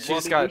just Well,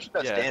 I mean, got Lucian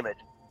does yeah. damage.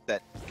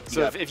 That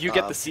So if you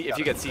get the got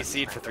it.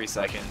 CC'd for 3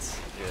 seconds,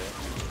 yeah.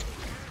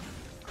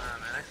 Ah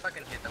man, I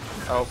fucking hate them.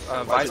 Oh,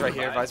 Vi's right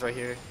here. Vi? Vi's right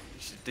here.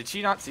 Did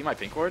she not see my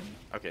pink ward?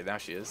 Okay, now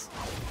she is.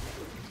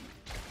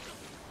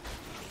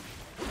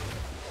 I'm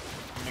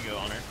gonna go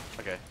on her.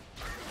 Okay.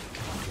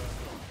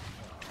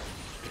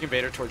 You can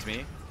bait her towards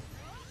me.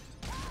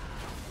 Oh,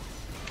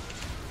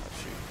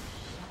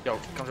 shoot. Yo,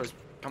 come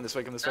this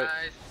way. Nice.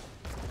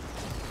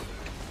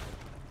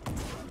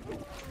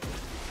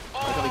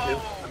 I'm coming too.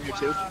 Oh, I'm here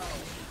too. wow.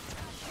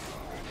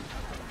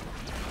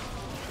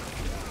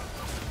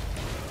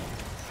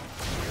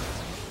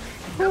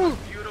 That was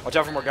beautiful. Watch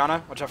out for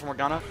Morgana. Watch out for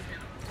Morgana.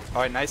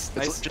 Alright, nice.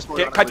 just Get,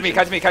 Morgana cut to me.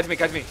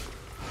 Lucian.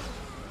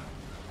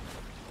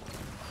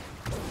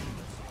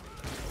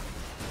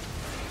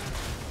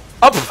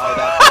 Up! Oh,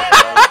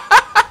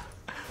 that's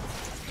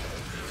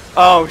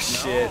Oh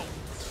shit.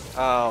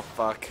 Oh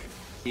fuck.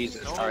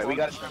 Jesus. Alright, we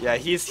got Yeah,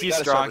 he's We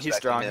gotta strong. start He's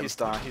strong. respecting He's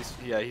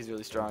strong. He's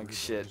really strong.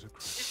 Shit.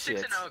 He's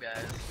Shit. 6-0,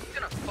 guys. He's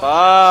gonna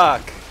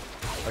fuck. Fuck.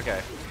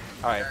 Okay.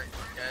 Alright. Alright,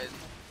 guys.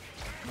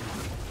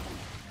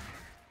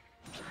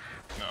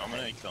 No, I'm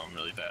gonna kill him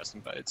really fast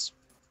in fights.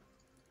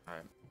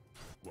 Alright.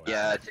 Wow.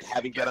 Yeah, That's it.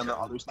 having been on the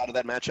other side of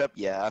that matchup,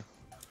 yeah.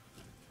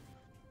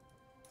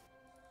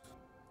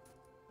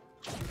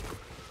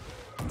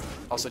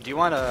 Also, do you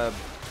want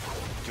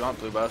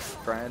blue buff,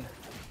 Brian?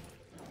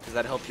 Does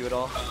that help you at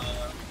all?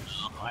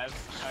 I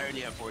already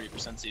have 40%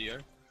 CDR.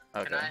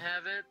 Okay. Can I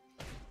have it?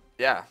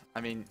 Yeah.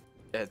 I mean,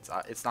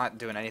 it's not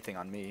doing anything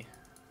on me.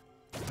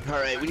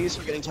 Alright, we need to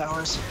start getting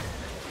towers.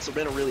 It's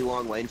been a really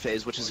long lane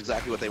phase, which is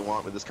exactly what they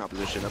want with this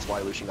composition. That's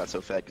why Lucian got so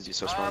fed, because he's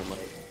so strong in lane.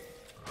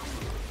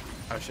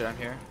 Oh shit, I'm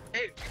here.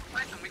 Hey,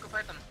 we can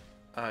fight them.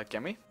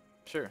 Can we?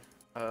 Sure.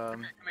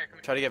 Come here.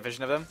 Try to get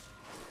vision of them.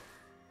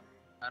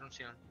 I don't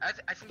see him. I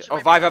think she Oh,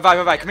 might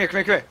Vi. be- Come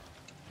here.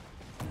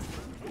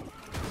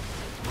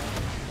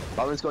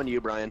 Bottom's going to you,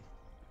 Brian.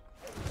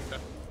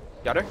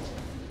 Got her?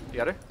 You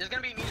got her? There's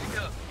gonna be an easy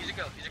kill.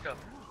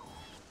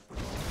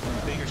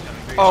 Veigar's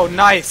coming. Oh,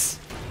 nice!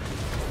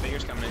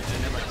 Veigar's coming.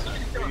 Never mind.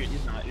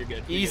 He's not. You're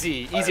good.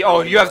 Easy. Alright, Oh,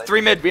 going you have to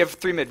 3 mid. We have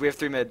 3 mid.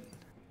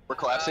 We're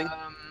collapsing.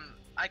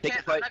 I Take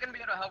can't. the I'm fight. not gonna be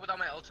able to help without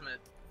my ultimate.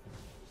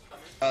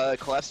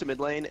 Collapse to mid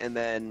lane, and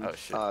then Oh,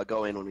 shit.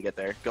 go in when we get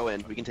there. Go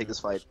in. We can take this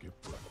fight. Skip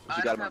breath. We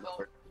I got don't him have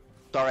outnumbered.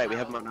 It's alright, we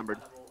have him outnumbered.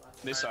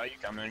 They saw you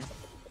coming.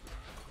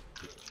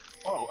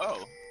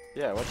 Oh.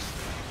 Yeah, what?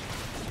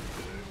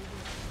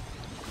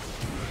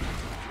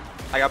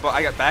 I got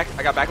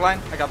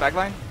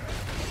backline.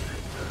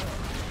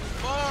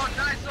 Oh,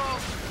 nice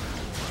ult.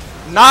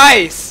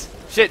 Nice!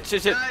 Shit.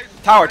 Nice.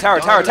 Tower.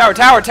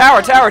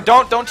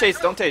 Don't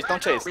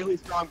chase. Really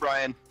strong,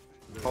 Brian.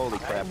 Holy I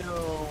crap.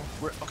 know.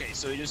 Okay,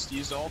 so you just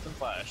use ult and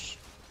flash.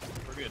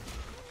 We're good.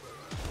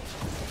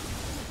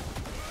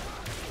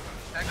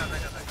 Back up.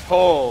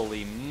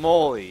 Holy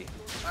moly.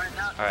 Alright,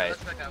 now Alright.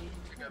 let's back up.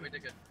 We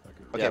did good.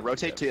 Okay, Yeah.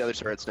 rotate to the other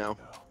turrets now.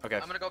 Okay.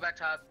 I'm gonna go back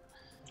top.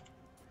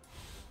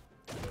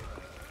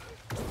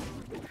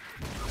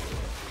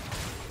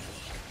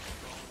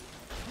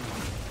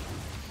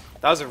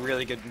 That was a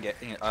really good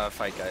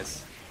fight,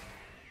 guys.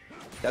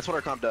 That's what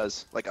our comp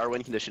does. Like our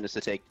win condition is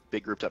to take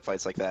big grouped up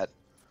fights like that.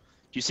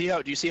 Do you see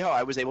how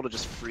I was able to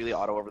just freely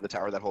auto over the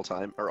tower that whole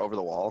time, or over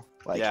the wall?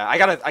 Like, Yeah, I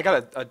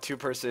got a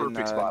two-person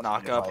Perfect spot for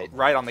knock me to up fight.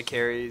 right on the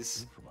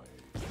carries.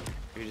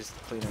 You're just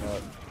cleaning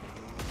up.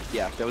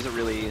 yeah, that was a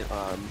really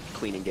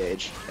clean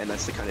engage, and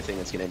that's the kind of thing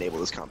that's going to enable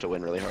this comp to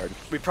win really hard.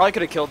 We probably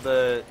could have killed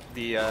the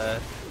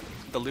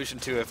Lucian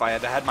too if I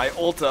had my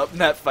ult up in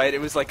that fight.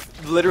 It was like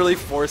literally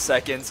 4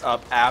 seconds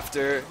up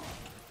after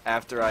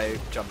I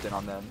jumped in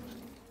on them.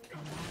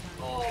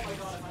 Oh my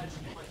god, I managed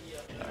to get my E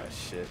up. Oh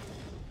shit.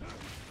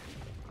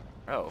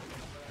 Oh.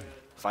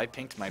 If I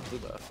pinked my blue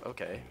buff,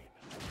 okay.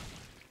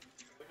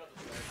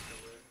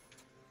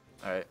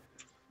 Alright.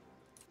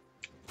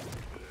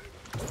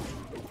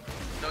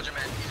 Doja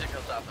man, easy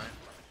kill top lane.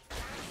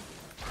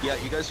 Yeah,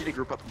 you guys need to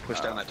group up and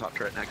push down that top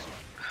turret next.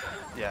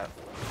 Yeah.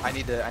 I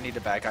need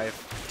to back. I have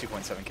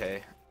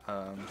 2.7k.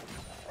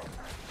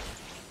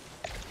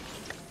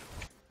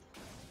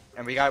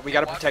 And we got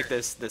to protect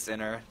this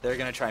inner. They're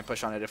gonna try and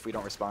push on it if we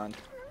don't respond.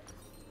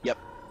 Yep.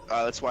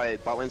 That's why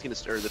bot lane's gonna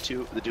or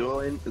the duo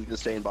lane is gonna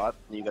stay in bot,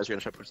 and you guys are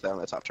gonna try to push down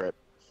that top turret.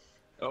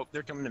 Oh,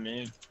 they're coming to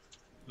me.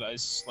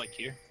 Guys, like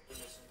here.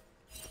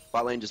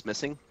 Bot lane just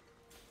missing.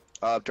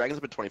 Dragons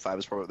up at 25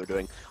 is probably what they're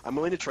doing. I'm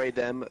willing to trade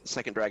them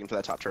second dragon for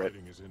that top turret.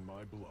 Fighting is in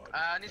my blood.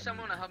 I need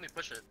someone to help me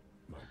push it.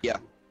 Yeah.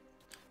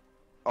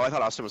 Oh, I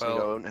thought Austin was gonna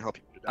Well, go and help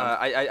you put it down.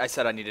 I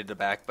said I needed to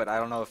back, but I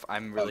don't know if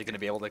I'm really gonna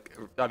be able to.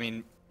 I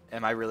mean,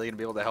 am I really gonna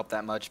be able to help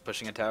that much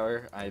pushing a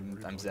tower?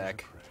 I'm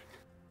Zach.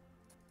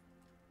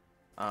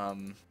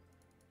 What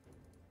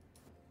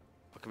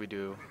can we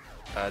do?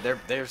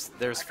 There's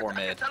 4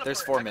 mid.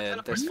 There's 4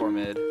 mid. There's 4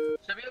 mid.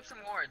 Set me up some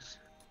wards.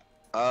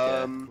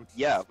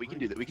 Yeah, we can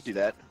do that. We can do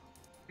that.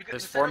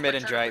 There's 4 mid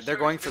and dragon. They're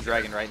going for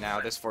dragon right now.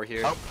 There's 4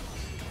 here. Help.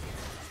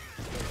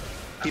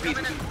 TP.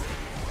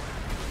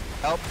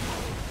 Help.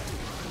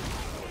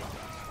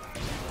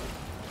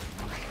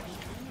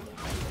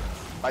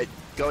 Alright,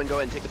 go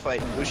in, take the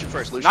fight. Lucian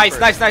first, Lucian Nice,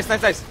 first.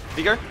 nice.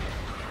 Vigor.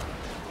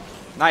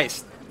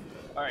 Nice.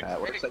 Alright,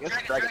 That works, I guess.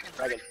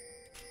 Dragon.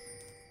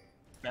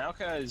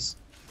 Maoka is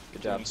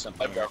Good doing job.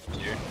 something rough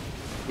here.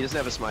 He doesn't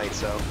have a smite,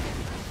 so. Oh,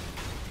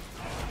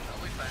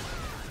 we fine.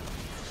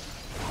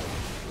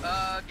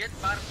 Get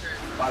bottom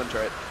turret. Bottom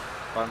turret.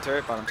 Bottom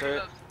turret. Bottom Pretty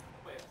turret. close.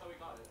 Wait, I thought we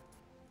got it.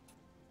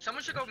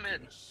 Someone should go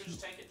mid.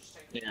 Just tank it, just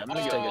tank it. Yeah, I'm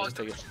gonna go. Just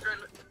take it.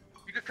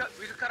 We could cut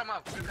him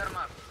off. We could cut him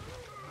off.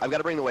 I've got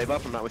to bring the wave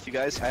up. I'm not with you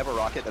guys. I have a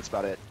rocket. That's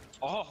about it.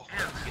 Oh,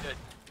 Yeah. good.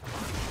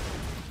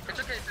 It's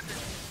okay. It's okay.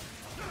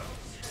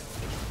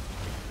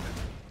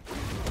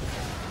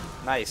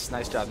 Nice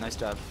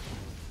job.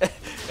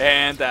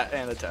 and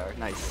the tower.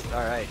 Nice.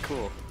 All right,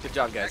 cool. Good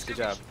job, guys. Good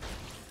job.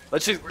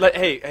 Let's just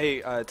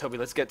hey, Toby.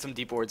 Let's get some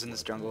deep wards in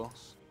this jungle.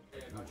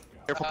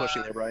 Careful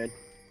pushing there, Brian.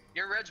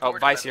 Your red's Oh,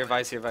 boarded, Vice by here. the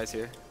way. Vice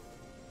here.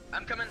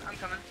 I'm coming.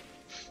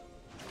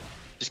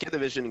 Just get the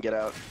vision and get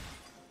out.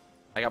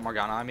 I got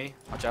Morgana on me.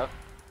 Watch out.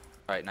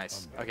 All right,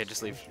 nice. Okay,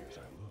 just leave.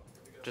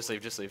 Just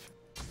leave.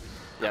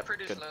 Yep.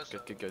 pretty Good. slow, so-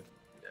 Good.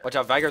 Watch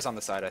out. Vigar's on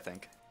the side, I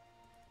think.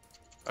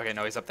 Okay,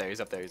 no, he's up there.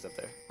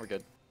 We're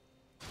good.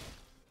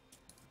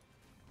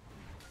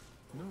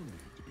 No need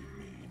to be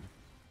mean.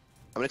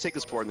 I'm gonna take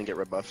this forward and then get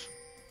red buff.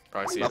 Oh,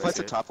 I see it. I Malphite's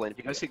see at it. top lane. If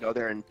you guys could go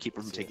there and keep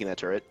him from taking that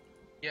turret.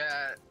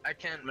 Yeah, I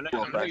can. I'm Cool,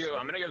 gonna Brian.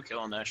 go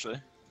kill him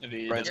actually. If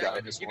he Brian's doesn't got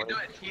get it. this You can one.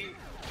 do it.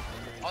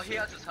 All he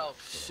has is health.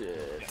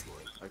 Shit.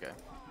 Okay.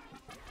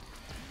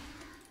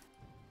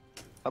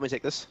 Help me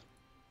take this.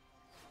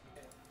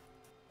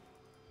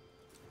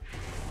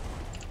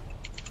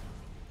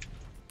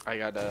 I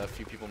got a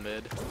few people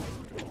mid.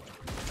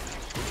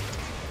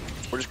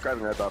 We're just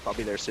grabbing red buff. I'll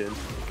be there soon.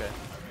 Okay.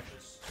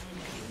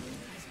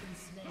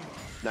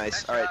 Nice.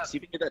 Nice All right. job. See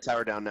if you can get that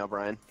tower down now,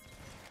 Brian.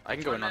 I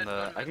can go in on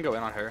the. I can go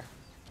in on her.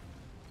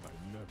 I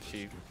never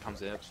She skip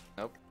comes in.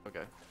 Nope.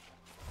 Okay.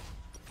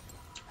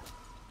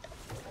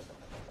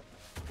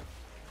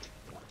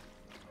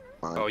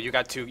 Fine. Oh, you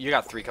got 2. You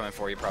got 3 coming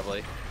for you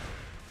probably.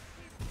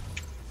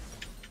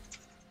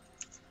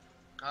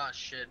 Oh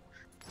shit.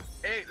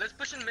 Hey, let's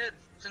push in mid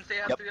since they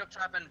have Yep. 3 up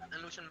top and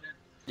Lucian mid.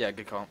 Yeah,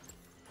 good call.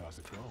 How's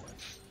it going?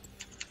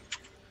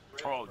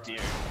 Oh dear.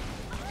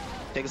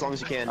 Take as long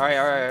as you can. All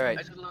right.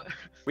 I just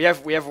We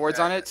have wards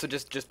Yeah. on it, so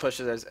just push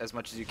it as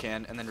much as you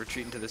can, and then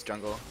retreat into this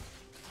jungle.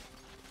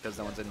 Because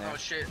no one's in there. Oh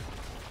shit.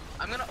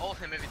 I'm gonna ult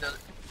him if he does.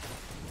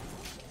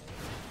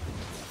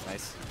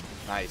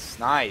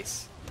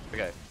 Nice.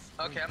 Okay.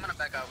 Okay, I'm gonna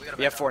back out. We gotta.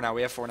 We have back 4 out. now.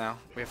 We have 4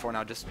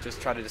 now.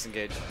 Just try to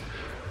disengage.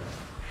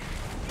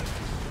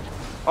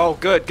 Oh,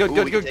 good.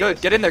 Ooh, we can take this.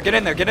 Get in there.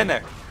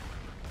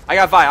 I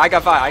got Vi.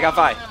 Focus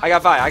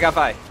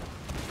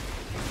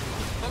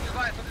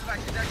Vi. She's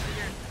actually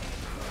here.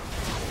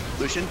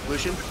 Lucian.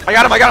 I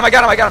got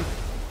him.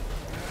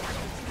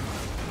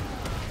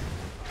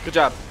 Good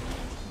job.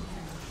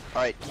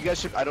 All right. You guys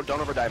should. Don't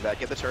overdive that.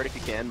 Get the turret if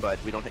you can, but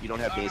you don't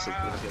have base. So you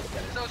won't be able to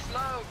get it. So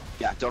slow.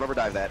 Yeah. Don't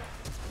overdive that.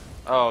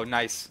 Oh,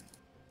 nice.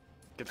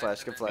 Good flash.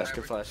 That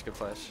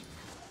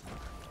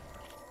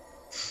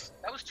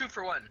was 2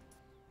 for 1.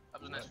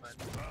 was a nice fight.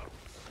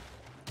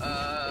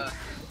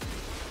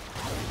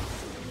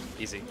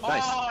 Easy.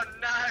 Nice. Oh,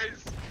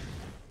 nice!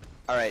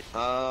 All right.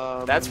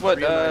 That's what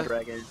 309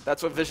 dragon.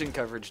 that's what vision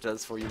coverage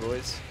does for you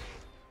boys.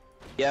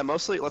 Yeah,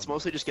 mostly. Let's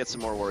mostly just get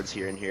some more wards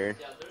here and here.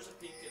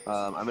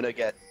 I'm gonna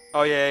get.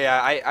 Oh yeah.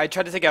 I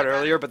tried to take out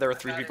earlier, but there were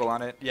 3 people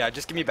on it. Yeah,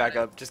 just give me back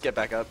up. Just get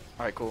back up.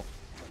 All right, cool.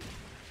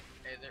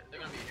 Hey, they're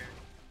gonna be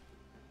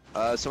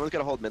here. Someone's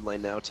gonna hold mid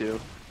lane now too.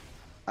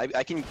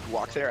 I can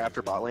walk there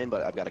after bot lane,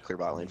 but I've got to clear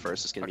bot lane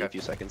first. It's gonna be a Okay.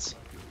 few seconds.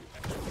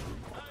 I'm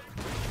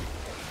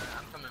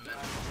coming mid.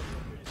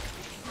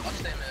 I'll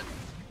stay mid.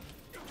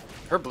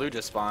 Her blue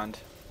just spawned.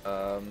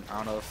 I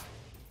don't know if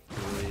you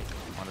really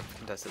want to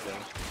contest it though.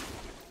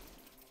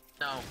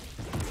 No.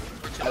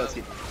 We're too Let's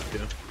low. keep.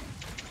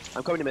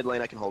 I'm coming to mid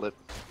lane. I can hold it.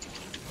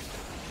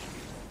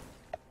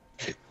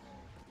 Just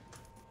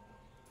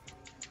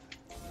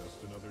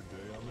another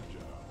day on the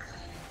job.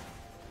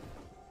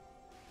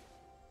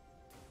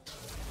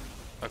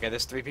 Okay,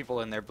 there's 3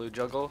 people in their blue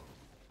jungle.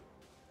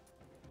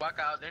 Walk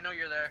out. They know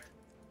you're there.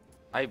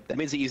 That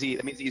means easy.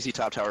 That means easy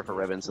top tower for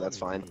Riven, so that's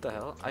fine. What the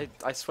hell?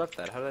 I swept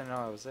that. How did I know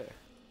I was there?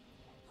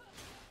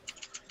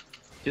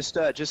 Just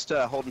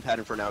holding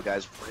pattern for now,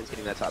 guys. Ryan's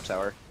getting that top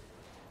tower.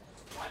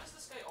 Why does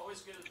this guy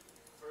always get it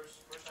first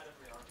item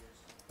for the archers?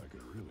 I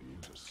could really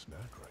use a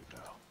snack right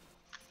now.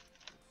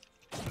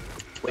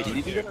 Wait, did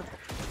you do that?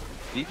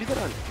 Did you do that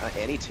on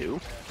Annie too?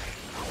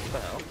 What the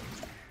hell?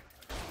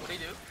 What do you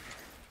do?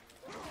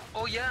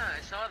 Oh yeah,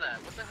 I saw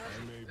that. What the hell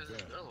I may is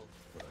this? bet, Oh.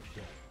 but I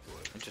don't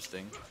break.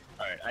 Interesting.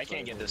 Alright, I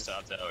can't get this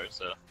top tower,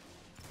 so.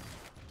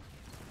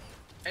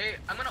 Hey,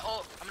 I'm gonna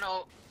ult.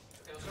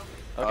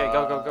 Okay,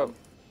 go.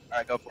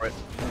 Alright, go for it.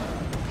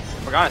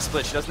 Morgana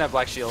split. She doesn't have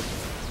black shield.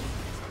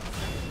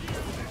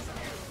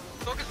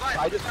 Focus live.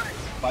 I just, Focus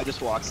live. I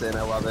just walks in.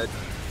 I love it.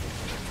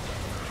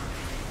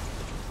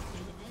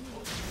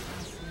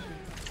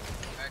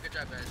 Alright, good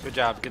job,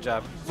 guys. Good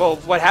job. Well,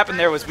 what happened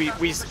there was we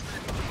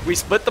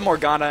split the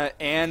Morgana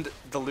and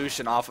the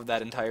Lucian off of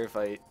that entire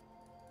fight.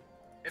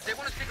 If they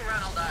want to stick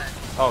around, I'll die.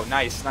 Oh,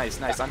 nice.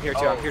 I'm here too.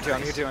 Oh, I'm here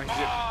too.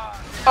 Oh!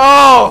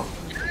 Oh!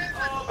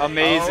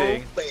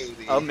 Amazing. Oh,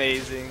 baby.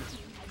 Amazing.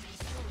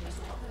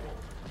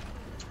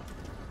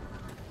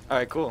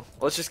 Alright, cool.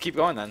 Let's just keep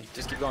going then.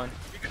 Just keep going.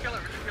 You can kill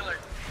her. We can kill her.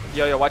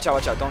 Yo, watch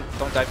out.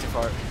 Don't dive too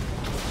far. We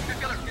can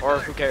kill her. We can Or kill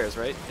who her. cares,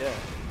 right?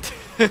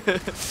 Yeah.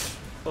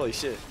 Holy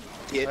shit.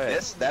 Yeah,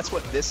 Alright. that's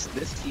what this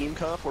team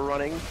comp we're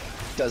running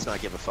does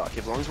not give a fuck.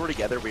 As long as we're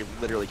together, we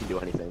literally can do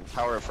anything.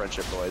 Power of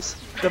friendship, boys.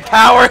 The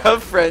power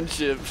of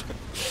friendship.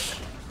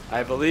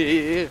 I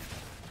believe.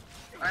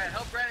 Alright,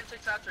 help Brandon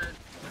take top turret.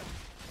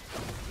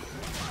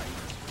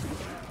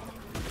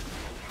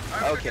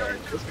 Alright, Okay,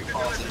 this we is can kill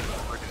her.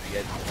 we're gonna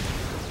get.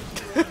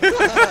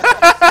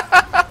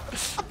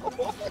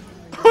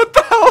 What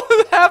the hell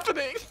is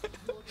happening?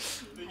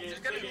 She's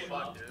gonna be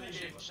fucked,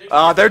 dude.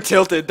 Ah, they're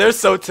tilted. They're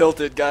so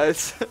tilted,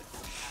 guys.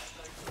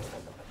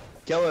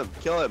 Kill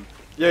him.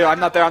 Yeah, I'm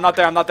not there, and you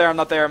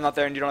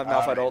don't have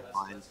Malphite ult.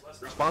 Fine.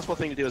 The responsible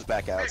thing to do is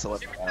back out, so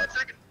let's Give me back 10 out.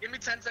 seconds. Give me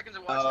 10 seconds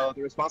to watch Oh,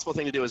 the responsible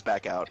thing to do is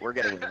back out. We're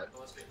getting it.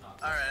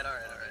 Alright.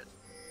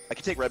 I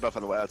can take red buff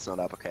on the way out, it's not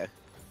up, okay.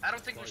 I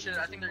don't think we should.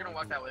 I think they're gonna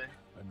walk that way.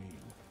 I mean,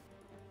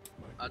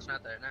 Oh, it's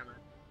not there. Never mind.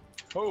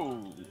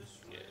 Oh!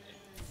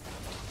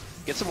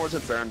 Get some wards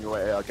and Baron on your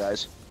way out,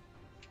 guys.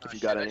 Oh, If you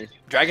shit, got I any.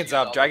 just- Dragon's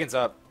up.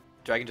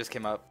 Dragon just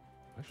came up.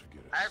 I should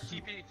get I have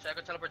TP, so I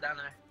can teleport down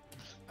there.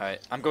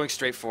 Alright, I'm going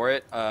straight for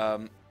it.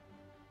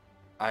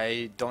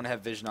 I don't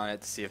have vision on it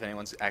to see if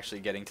anyone's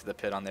actually getting to the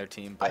pit on their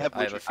team, but I have a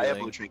I have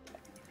feeling. blue tree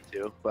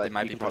too, but They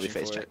might you be can probably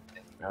pushing face for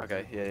check.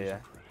 Okay, yeah.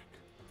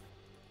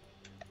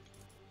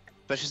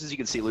 Especially since you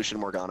can see Lucian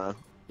and Morgana.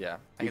 Yeah,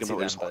 I You can can see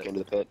probably them, just walk but... into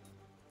the pit.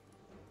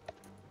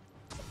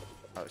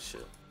 Oh,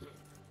 shit.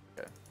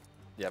 Okay.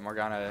 Yeah,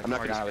 Morgana I'm not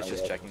gonna was spell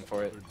just that. checking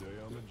for it. another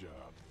day on the job.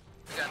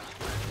 We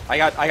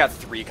got this. I got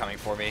 3 coming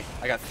for me.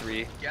 I got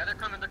 3. Yeah, they're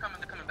coming.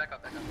 Back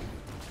up.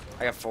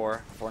 I got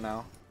 4. 4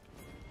 now.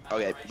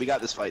 Okay, we got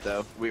this fight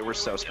though. We're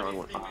so strong.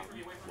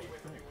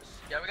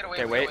 Yeah, we gotta wait.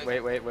 Okay, we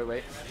gotta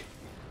wait.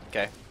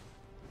 Okay.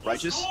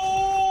 Righteous?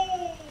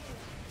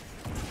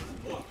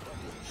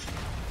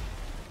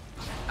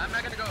 I'm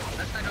not gonna go.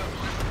 Let's not go.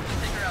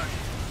 Let's take her out.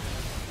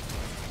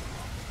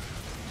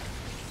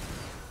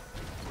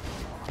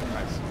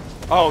 Nice.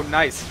 Oh,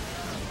 nice.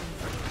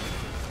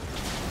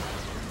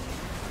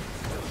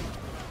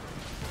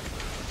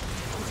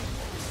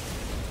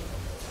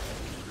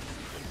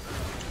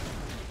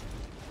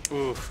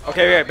 Oof.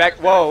 Okay, wait, back.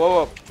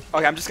 Whoa.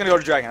 Okay, I'm just gonna go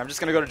to Dragon. Get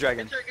to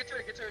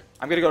it.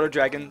 I'm gonna go to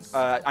Dragon.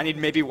 I need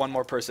maybe one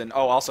more person.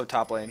 Oh, also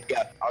top lane.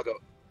 Yeah, I'll go.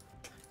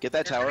 Get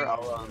that tower.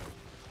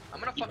 I'm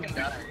gonna fucking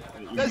die.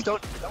 You guys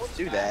don't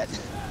do that.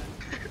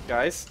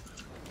 Guys,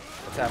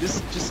 what's happening?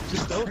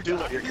 Just don't do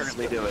what you're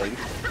currently doing.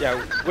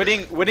 Yeah,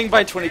 winning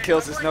by 20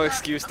 kills is no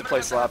excuse to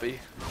play sloppy.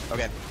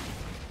 Okay.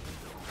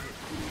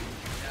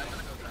 Yeah, I'm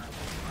gonna go down.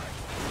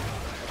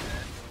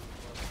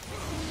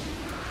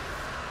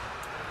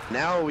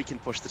 Now we can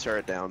push the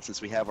turret down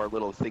since we have our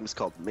little things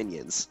called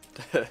minions.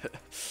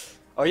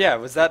 Oh yeah,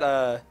 was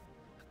that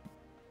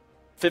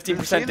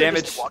 15%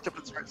 damage. Walked up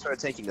and started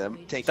taking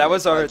them. That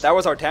was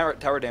our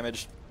tower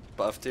damage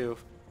buff too,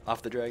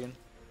 off the dragon.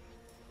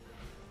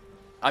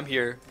 I'm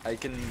here. I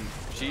can.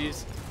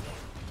 Jeez.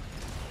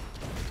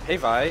 Hey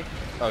Vi.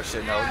 Oh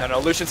shit! No.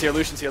 Lucian's here.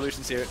 Lucian's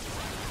here.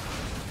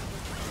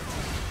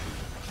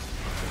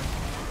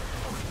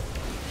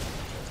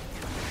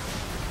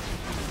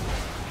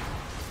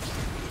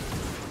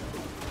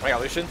 I got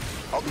Lucian.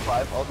 Ult in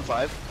 5.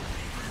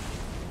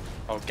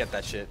 Oh, get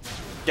that shit.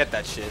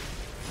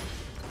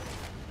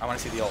 I want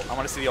to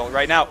see the ult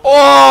right now.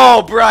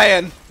 Oh,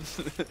 Brian!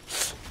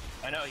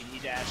 I know, he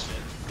dashed it.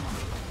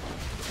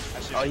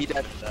 Oh, he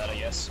did. That, I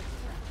guess.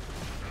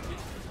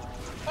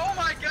 Oh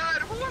my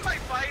god, who am I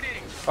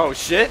fighting? Oh,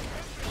 shit.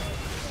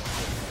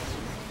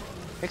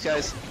 Thanks,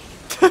 guys.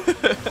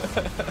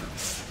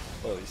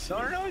 Holy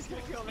shit. No, he's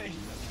gonna kill me.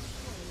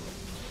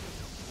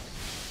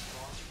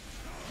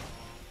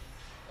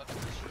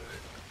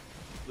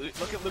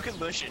 Look at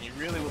Lucian, he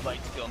really would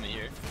like to kill me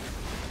here.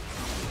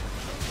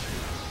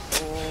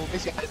 Oh,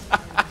 thanks, guys.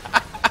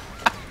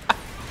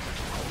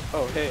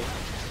 Oh, hey.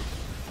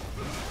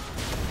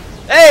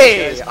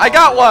 Hey! I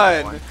got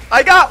one!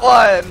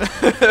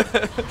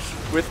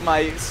 With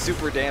my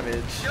super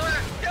damage. Kill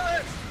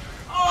it!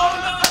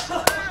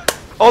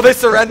 Oh, they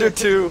surrendered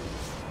too.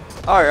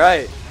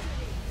 Alright.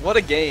 What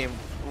a game.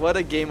 What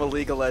a game of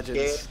League of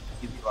Legends.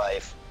 Easy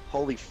life.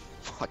 Holy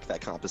fuck,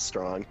 that comp is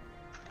strong.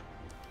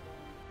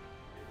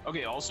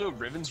 Okay, also,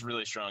 Riven's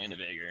really strong into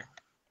Vigor.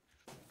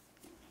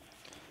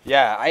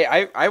 Yeah,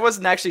 I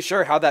wasn't actually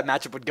sure how that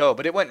matchup would go,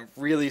 but it went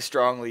really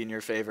strongly in your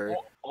favor.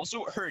 Well,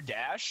 also, her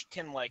dash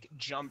can, like,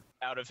 jump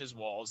out of his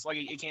walls. Like,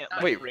 it can't,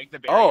 like, Wait, break the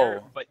barrier,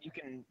 oh. but you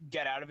can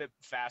get out of it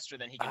faster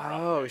than he can run.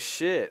 Oh,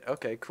 shit.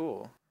 Okay,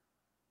 cool.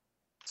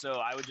 So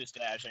I would just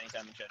dash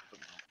anytime you try to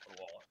put me on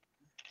the wall.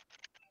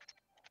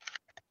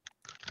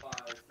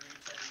 5, 3,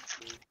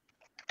 10, 2.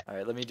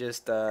 Alright, let me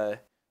just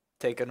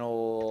take an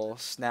old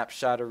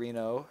snapshot of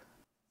Reno.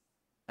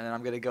 And then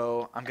I'm gonna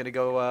go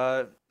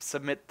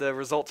submit the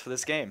results for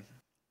this game.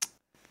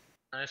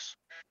 Nice.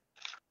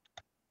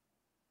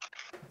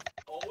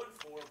 0-4,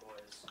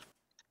 boys.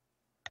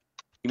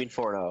 You mean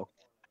 4-0?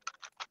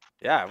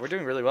 Yeah, we're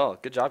doing really well.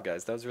 Good job,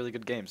 guys. That was really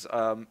good games.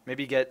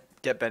 Maybe get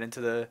Ben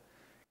into the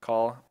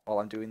call while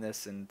I'm doing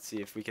this and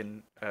see if we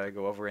can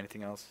go over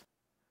anything else.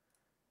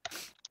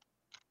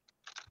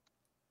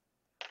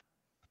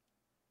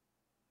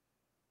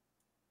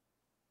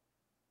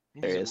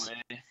 There he is.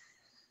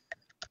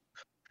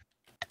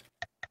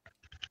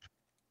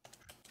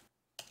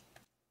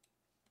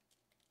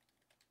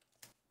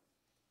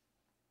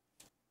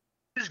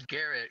 This is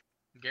Garrett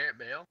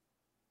Bale.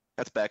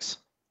 That's Bex.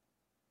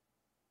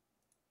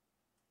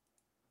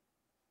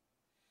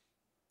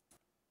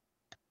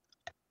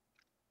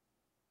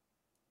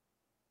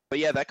 But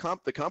yeah, the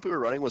comp we were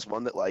running was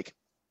one that like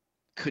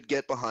could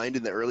get behind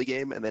in the early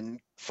game and then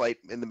fight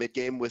in the mid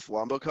game with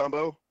Wombo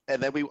combo,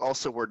 and then we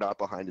also were not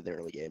behind in the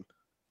early game.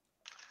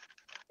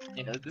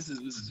 Yeah, this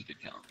is a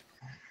good count.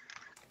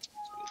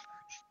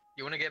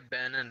 You want to get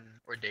Ben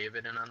or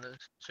David in on this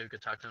so you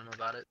could talk to them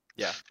about it?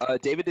 Yeah.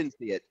 David didn't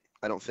see it,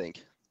 I don't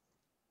think.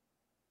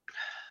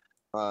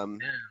 Yeah.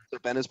 So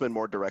Ben has been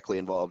more directly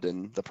involved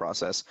in the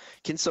process.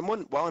 Can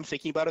someone, while I'm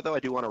thinking about it though, I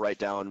do want to write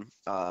down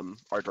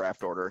our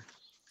draft order.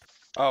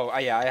 Oh,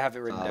 yeah, I have it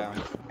written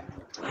down.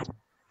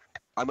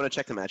 I'm gonna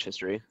check the match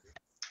history.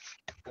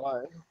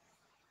 Why?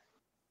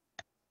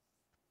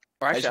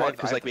 Or I just actually, want-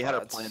 'cause, I have like, we the had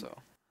a VODs, plan. so-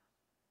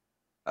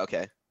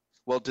 Okay.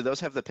 Well, do those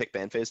have the pick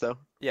ban phase though?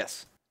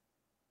 Yes.